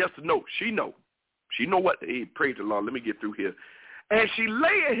everybody else to know. She know. She know what. Hey, praise the Lord. Let me get through here. And she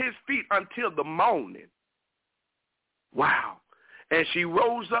lay at his feet until the morning. Wow. And she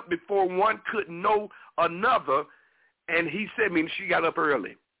rose up before one could know another. And he said, she got up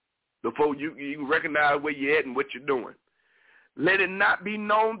early before you recognize where you're at and what you're doing. Let it not be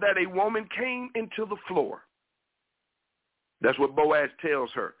known that a woman came into the floor. That's what Boaz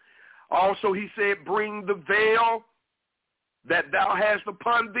tells her. Also, he said, bring the veil that thou hast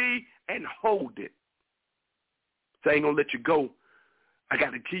upon thee and hold it. So I ain't going to let you go. I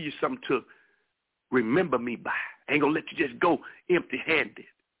got to give you something to remember me by. I ain't going to let you just go empty-handed.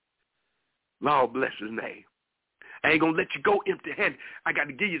 Lord bless his name. I ain't going to let you go empty-handed. I got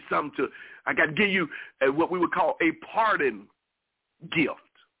to give you something I got to give you what we would call a pardon gift.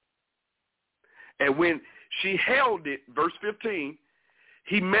 And when she held it, verse 15,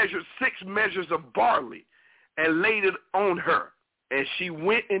 he measured 6 measures of barley and laid it on her. And she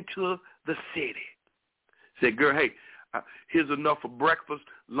went into the city. Said, girl, hey, here's enough for breakfast,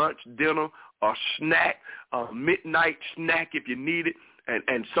 lunch, dinner, a snack, a midnight snack if you need it.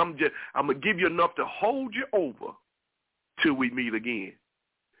 And I'm going to give you enough to hold you over till we meet again.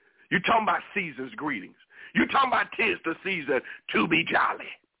 You talking about season's greetings. You talking about 'tis the season to be jolly.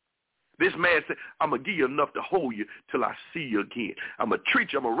 This man said, I'm going to give you enough to hold you till I see you again. I'm going to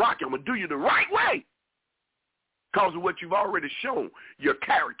treat you, I'm going to rock you, I'm going to do you the right way. Because of what you've already shown, your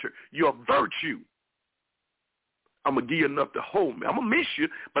character, your virtue. I'm going to give you enough to hold me. I'm going to miss you,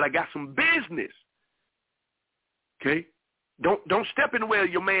 but I got some business. Okay? Don't step in the way of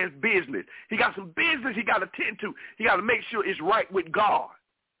your man's business. He got some business he got to tend to. He got to make sure it's right with God.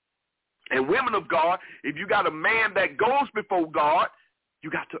 And women of God, if you got a man that goes before God, you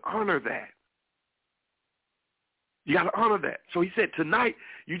got to honor that. You got to honor that. So he said, tonight,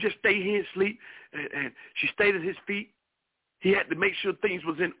 you just stay here and sleep. And she stayed at his feet. He had to make sure things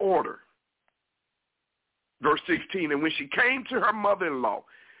was in order. Verse 16, and when she came to her mother-in-law,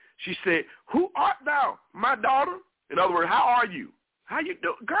 she said, who art thou, my daughter? In other words, how are you? How you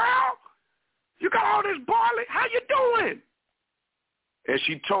doing? Girl, you got all this barley. How you doing? And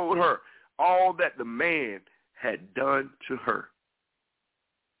she told her all that the man had done to her.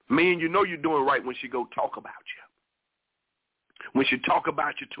 Man, you know you're doing right when she go talk about you. When she talk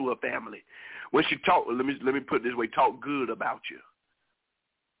about you to her family. When she talk, let me put it this way, talk good about you.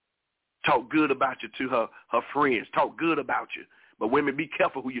 Talk good about you to her friends. Talk good about you. But women, be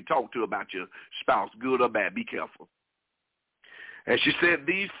careful who you talk to about your spouse, good or bad. Be careful. And she said,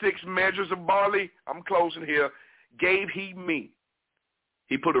 these 6 measures of barley, I'm closing here, gave he me.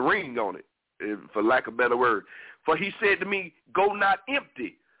 He put a ring on it, for lack of a better word. For he said to me, go not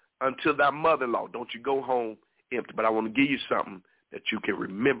empty until thy mother-in-law. Don't you go home empty. But I want to give you something that you can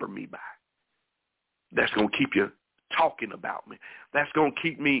remember me by. That's going to keep you talking about me. That's going to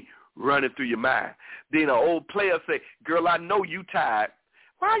keep me running through your mind. Then an old player say, girl, I know you tired.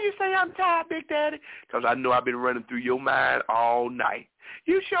 Why you say I'm tired, Big Daddy? Because I know I've been running through your mind all night.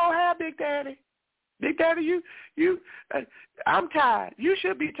 You sure have, Big Daddy. Big Daddy, I'm tired. You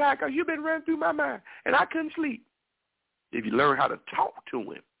should be tired because you've been running through my mind, and I couldn't sleep. If you learn how to talk to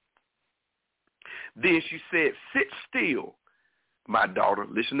him. Then she said, sit still, my daughter.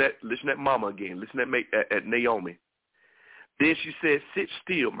 Listen at Mama again. Listen at Naomi. Then she said, sit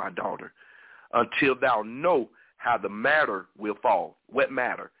still, my daughter, until thou know how the matter will fall. What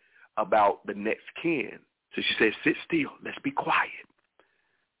matter? About the next kin. So she said, sit still. Let's be quiet.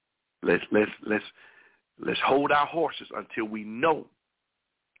 Let's hold our horses until we know.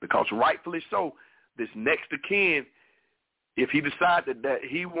 Because rightfully so, this next of kin, if he decides that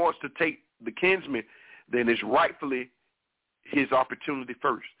he wants to take the kinsman, then it's rightfully his opportunity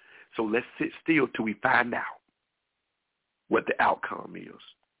first. So let's sit still till we find out what the outcome is.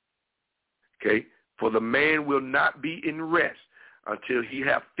 Okay? For the man will not be in rest until he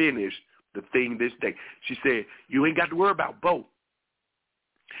have finished the thing this day. She said, you ain't got to worry about both.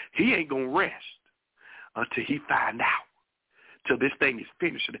 He ain't going to rest until he find out, till this thing is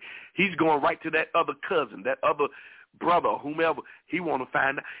finished. He's going right to that other cousin, that other brother, whomever. He want to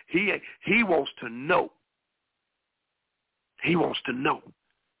find out. He wants to know. He wants to know.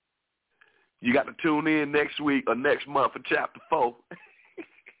 You got to tune in next week or next month for chapter 4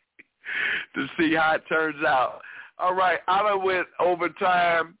 to see how it turns out. All right, I done went over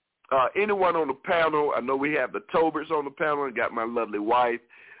time. Anyone on the panel, I know we have the Toberts on the panel and got my lovely wife.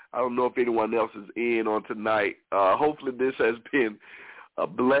 I don't know if anyone else is in on tonight. Hopefully this has been a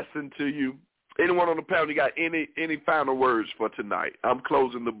blessing to you. Anyone on the panel, you got any final words for tonight? I'm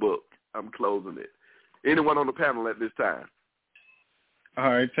closing the book. I'm closing it. Anyone on the panel at this time? All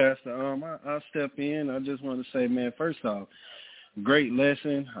right, Pastor. I'll step in. I just want to say, man, first off, great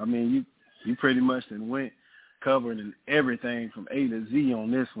lesson. I mean, you pretty much went covering everything from A to Z on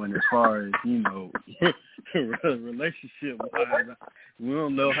this one as far as, relationship-wise. We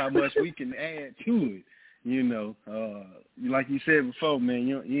don't know how much we can add to it. Like you said before, man,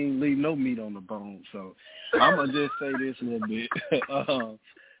 you ain't leave no meat on the bone. So I'm going to just say this a little bit.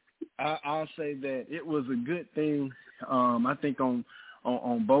 I'll say that it was a good thing, I think, on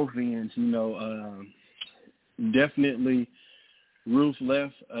both ends. Definitely Ruth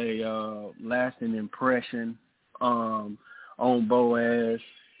left a lasting impression on Boaz,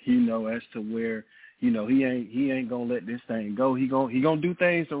 as to where, he ain't gonna let this thing go. He gonna do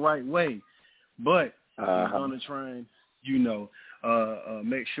things the right way, but he's gonna try and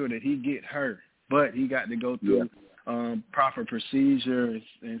make sure that he get her. But he got to go through proper procedure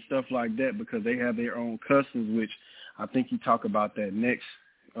and stuff like that, because they have their own customs, which I think you talk about that next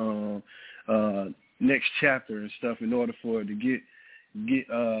chapter and stuff, in order for it to get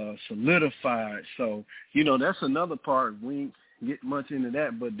solidified. So, that's another part. We ain't get much into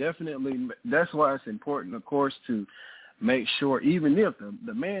that, but definitely that's why it's important, of course, to make sure, even if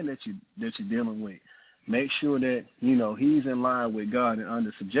the man that you're dealing with, make sure that, he's in line with God and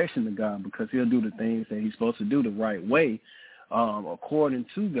under subjection to God, because he'll do the things that he's supposed to do the right way, according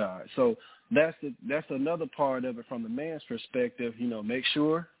to God. So that's another part of it from the man's perspective. Make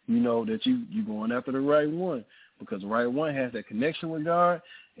sure, that you're going after the right one, because the right one has that connection with God,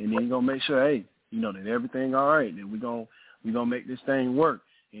 and then you're going to make sure, hey, that everything all right, then we're gonna make this thing work.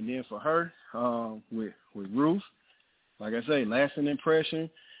 And then for her, with Ruth, like I say, lasting impression,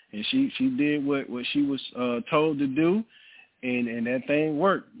 and she did what she was told to do, and that thing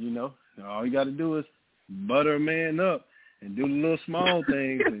worked. All you got to do is butter a man up and do the little small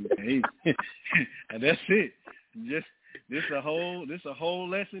things, and hey, and that's it. Just this a whole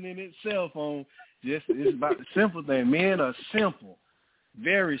lesson in itself on just, it's about the simple thing. Men are simple,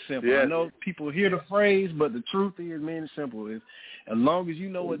 very simple. Yeah. I know people hear the phrase, but the truth is, men are simple. As long as you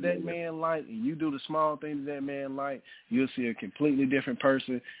know what that man like, and you do the small things that man like, you'll see a completely different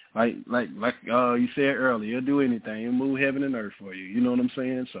person. Like you said earlier, he'll do anything. He'll move heaven and earth for you. You know what I'm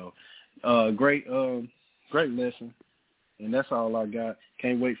saying? So, great lesson. And that's all I got.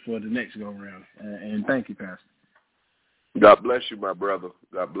 Can't wait for the next go around. And thank you, Pastor. God bless you, my brother.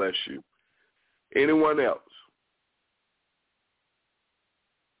 God bless you. Anyone else?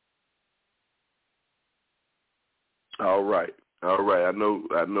 All right. I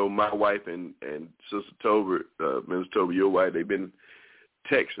know my wife and Sister Tolbert, Ms. Tolbert, your wife, they've been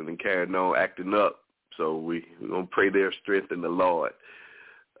texting and carrying on, acting up. So we're going to pray their strength in the Lord.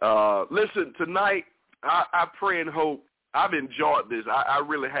 Listen, tonight, I pray and hope. I've enjoyed this. I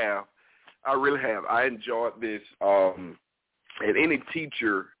really have. I enjoyed this. And any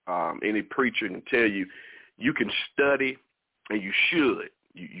teacher, any preacher can tell you, you can study, and you should.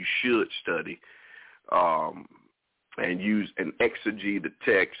 You should study and use and exegete the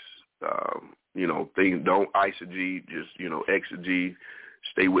text. Things don't eisegete, just exegete.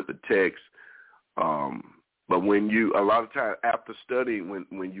 Stay with the text. But when you, a lot of times after studying,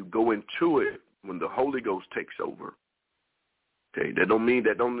 when you go into it, when the Holy Ghost takes over, okay, that don't mean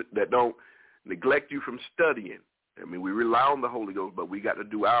that don't neglect you from studying. I mean, we rely on the Holy Ghost, but we got to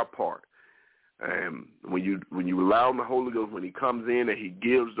do our part. And when you rely on the Holy Ghost, when he comes in and he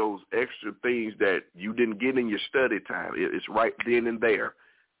gives those extra things that you didn't get in your study time, it's right then and there.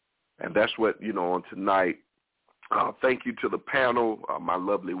 And that's what, on tonight. Thank you to the panel, my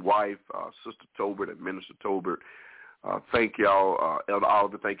lovely wife, Sister Tolbert and Minister Tolbert. Thank y'all, Elder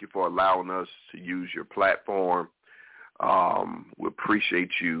Oliver, thank you for allowing us to use your platform. We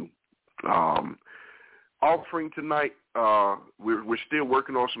appreciate you. Offering tonight, we're still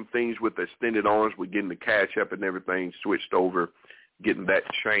working on some things with extended arms. We're getting the Cash App and everything switched over, getting that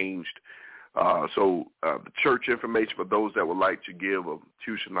changed. So the church information for those that would like to give a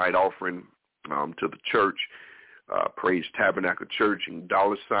Tuesday night offering to the church, Praise Tabernacle Church, and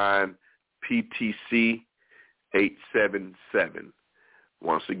 $ PTC 877.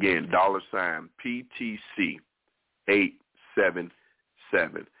 Once again, $ PTC 877.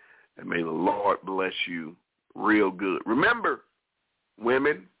 And may the Lord bless you real good. Remember,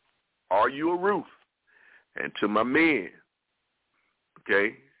 women, are you a Ruth? And to my men,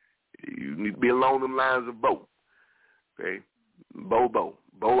 okay, you need to be along the lines of Bo, okay,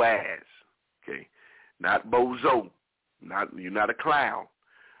 Boaz, okay, not Bozo, you're not a clown,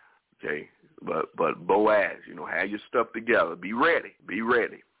 okay, but Boaz, have your stuff together. Be ready,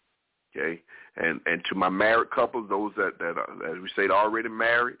 okay, and to my married couples, those that are, as we said, already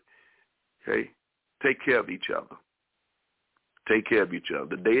married, okay, take care of each other. Take care of each other.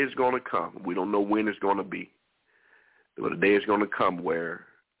 The day is going to come. We don't know when it's going to be, but the day is going to come where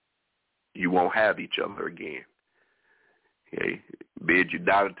you won't have each other again. Okay, be it you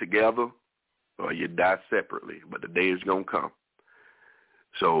die together or you die separately, but the day is going to come.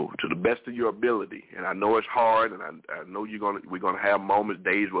 So to the best of your ability, and I know it's hard, and I know we're going to have moments,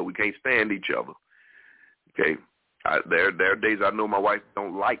 days where we can't stand each other. Okay, there are days I know my wife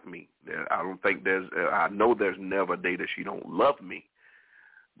don't like me. I know there's never a day that she don't love me,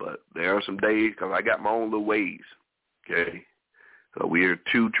 but there are some days because I got my own little ways. Okay, so we are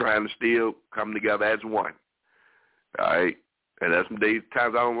two trying to still come together as one. All right, and there's some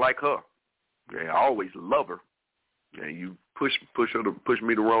times I don't like her. Okay, I always love her. And you push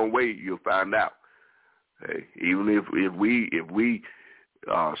me the wrong way, you'll find out. Hey, even if we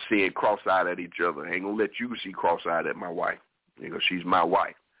seeing cross-eyed at each other, I ain't gonna let you see cross-eyed at my wife, because she's my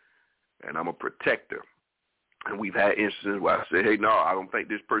wife, and I'm a protector. And we've had instances where I say, hey, no, I don't think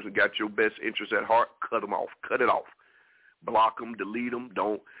this person got your best interest at heart. Cut them off. Cut it off. Block them. Delete them.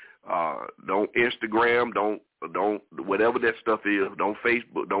 Don't Instagram. Don't whatever that stuff is. Don't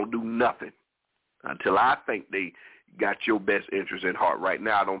Facebook. Don't do nothing until I think they got your best interest at heart. Right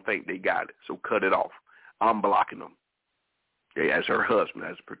now, I don't think they got it. So cut it off. I'm blocking them. Okay, as her husband,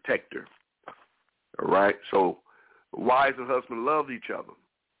 as a protector. All right? So wives and husbands love each other.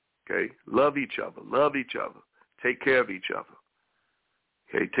 Okay? Love each other. Love each other. Take care of each other.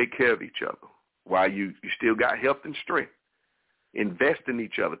 Okay? Take care of each other while you still got health and strength. Invest in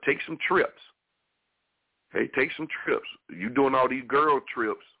each other. Take some trips. Okay? Take some trips. You doing all these girl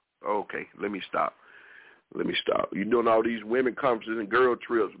trips. Okay, let me stop. You're doing all these women conferences and girl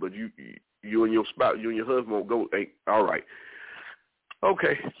trips, but you and your spouse, you and your husband won't go. Hey, all right.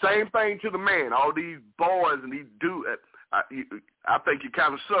 Okay, same thing to the man. All these boys and these dudes, I think you're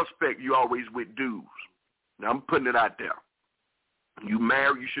kind of suspect you always with dudes. Now, I'm putting it out there. You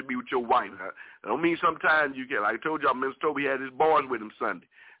married, you should be with your wife. I don't mean sometimes you get, like I told y'all, Mr. Toby had his boys with him Sunday.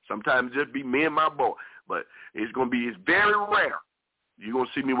 Sometimes just be me and my boy. But it's very rare you're going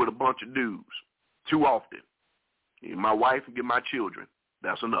to see me with a bunch of dudes too often. My wife and get my children.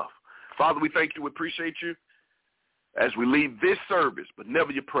 That's enough. Father, we thank you. We appreciate you. As we leave this service, but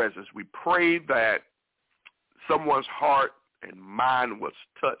never your presence, we pray that someone's heart and mind was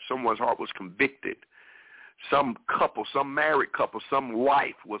touched. Someone's heart was convicted. Some couple, some married couple, some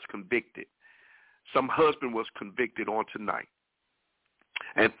wife was convicted. Some husband was convicted on tonight.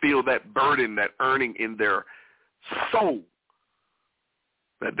 And feel that burden, that earning in their so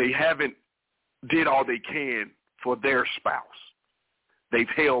that they haven't did all they can for their spouse. They've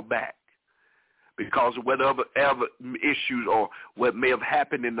held back because of whatever issues or what may have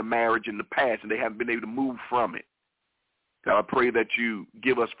happened in the marriage in the past, and they haven't been able to move from it. God, I pray that you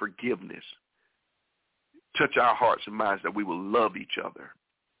give us forgiveness. Touch our hearts and minds that we will love each other,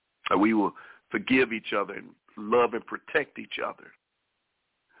 that we will forgive each other and love and protect each other.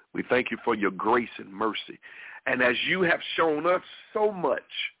 We thank you for your grace and mercy. And as you have shown us so much,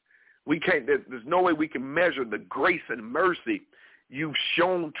 there's no way we can measure the grace and mercy you've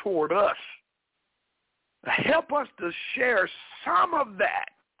shown toward us. Help us to share some of that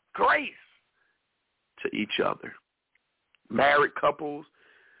grace to each other. Married couples,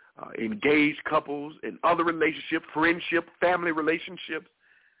 engaged couples, and other relationships, friendship, family relationships.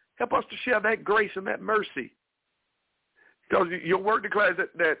 Help us to share that grace and that mercy. Because your word declares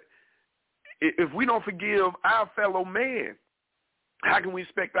that if we don't forgive our fellow man, how can we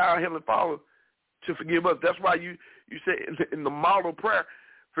expect our Heavenly Father to forgive us? That's why you say in the model prayer,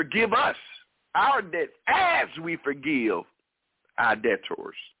 forgive us our debts as we forgive our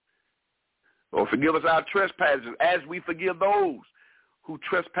debtors. Or forgive us our trespasses as we forgive those who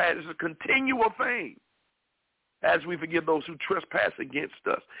trespass. Is a continual thing. As we forgive those who trespass against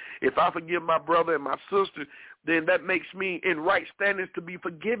us. If I forgive my brother and my sister, then that makes me in right standings to be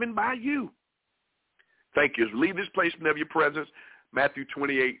forgiven by you. Thank you. As we leave this place from your presence, Matthew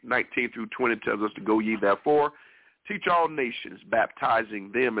 28:19-20 tells us to go ye therefore, teach all nations,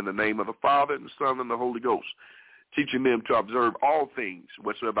 baptizing them in the name of the Father and the Son and the Holy Ghost, teaching them to observe all things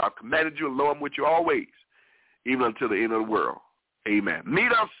whatsoever I've commanded you, and lo, I'm with you always, even until the end of the world. Amen.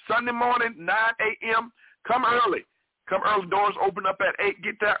 Meet us Sunday morning, 9 a.m. Come early. Come early. Doors open up at 8.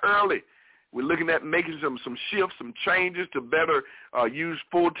 Get there early. We're looking at making some shifts, some changes to better use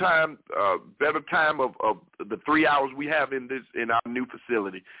full-time, better time of the 3 hours we have in our new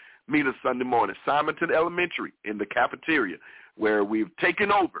facility. Meet us Sunday morning. Simonton Elementary in the cafeteria where we've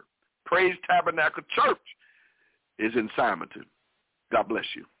taken over. Praise Tabernacle Church is in Simonton. God bless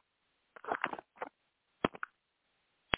you.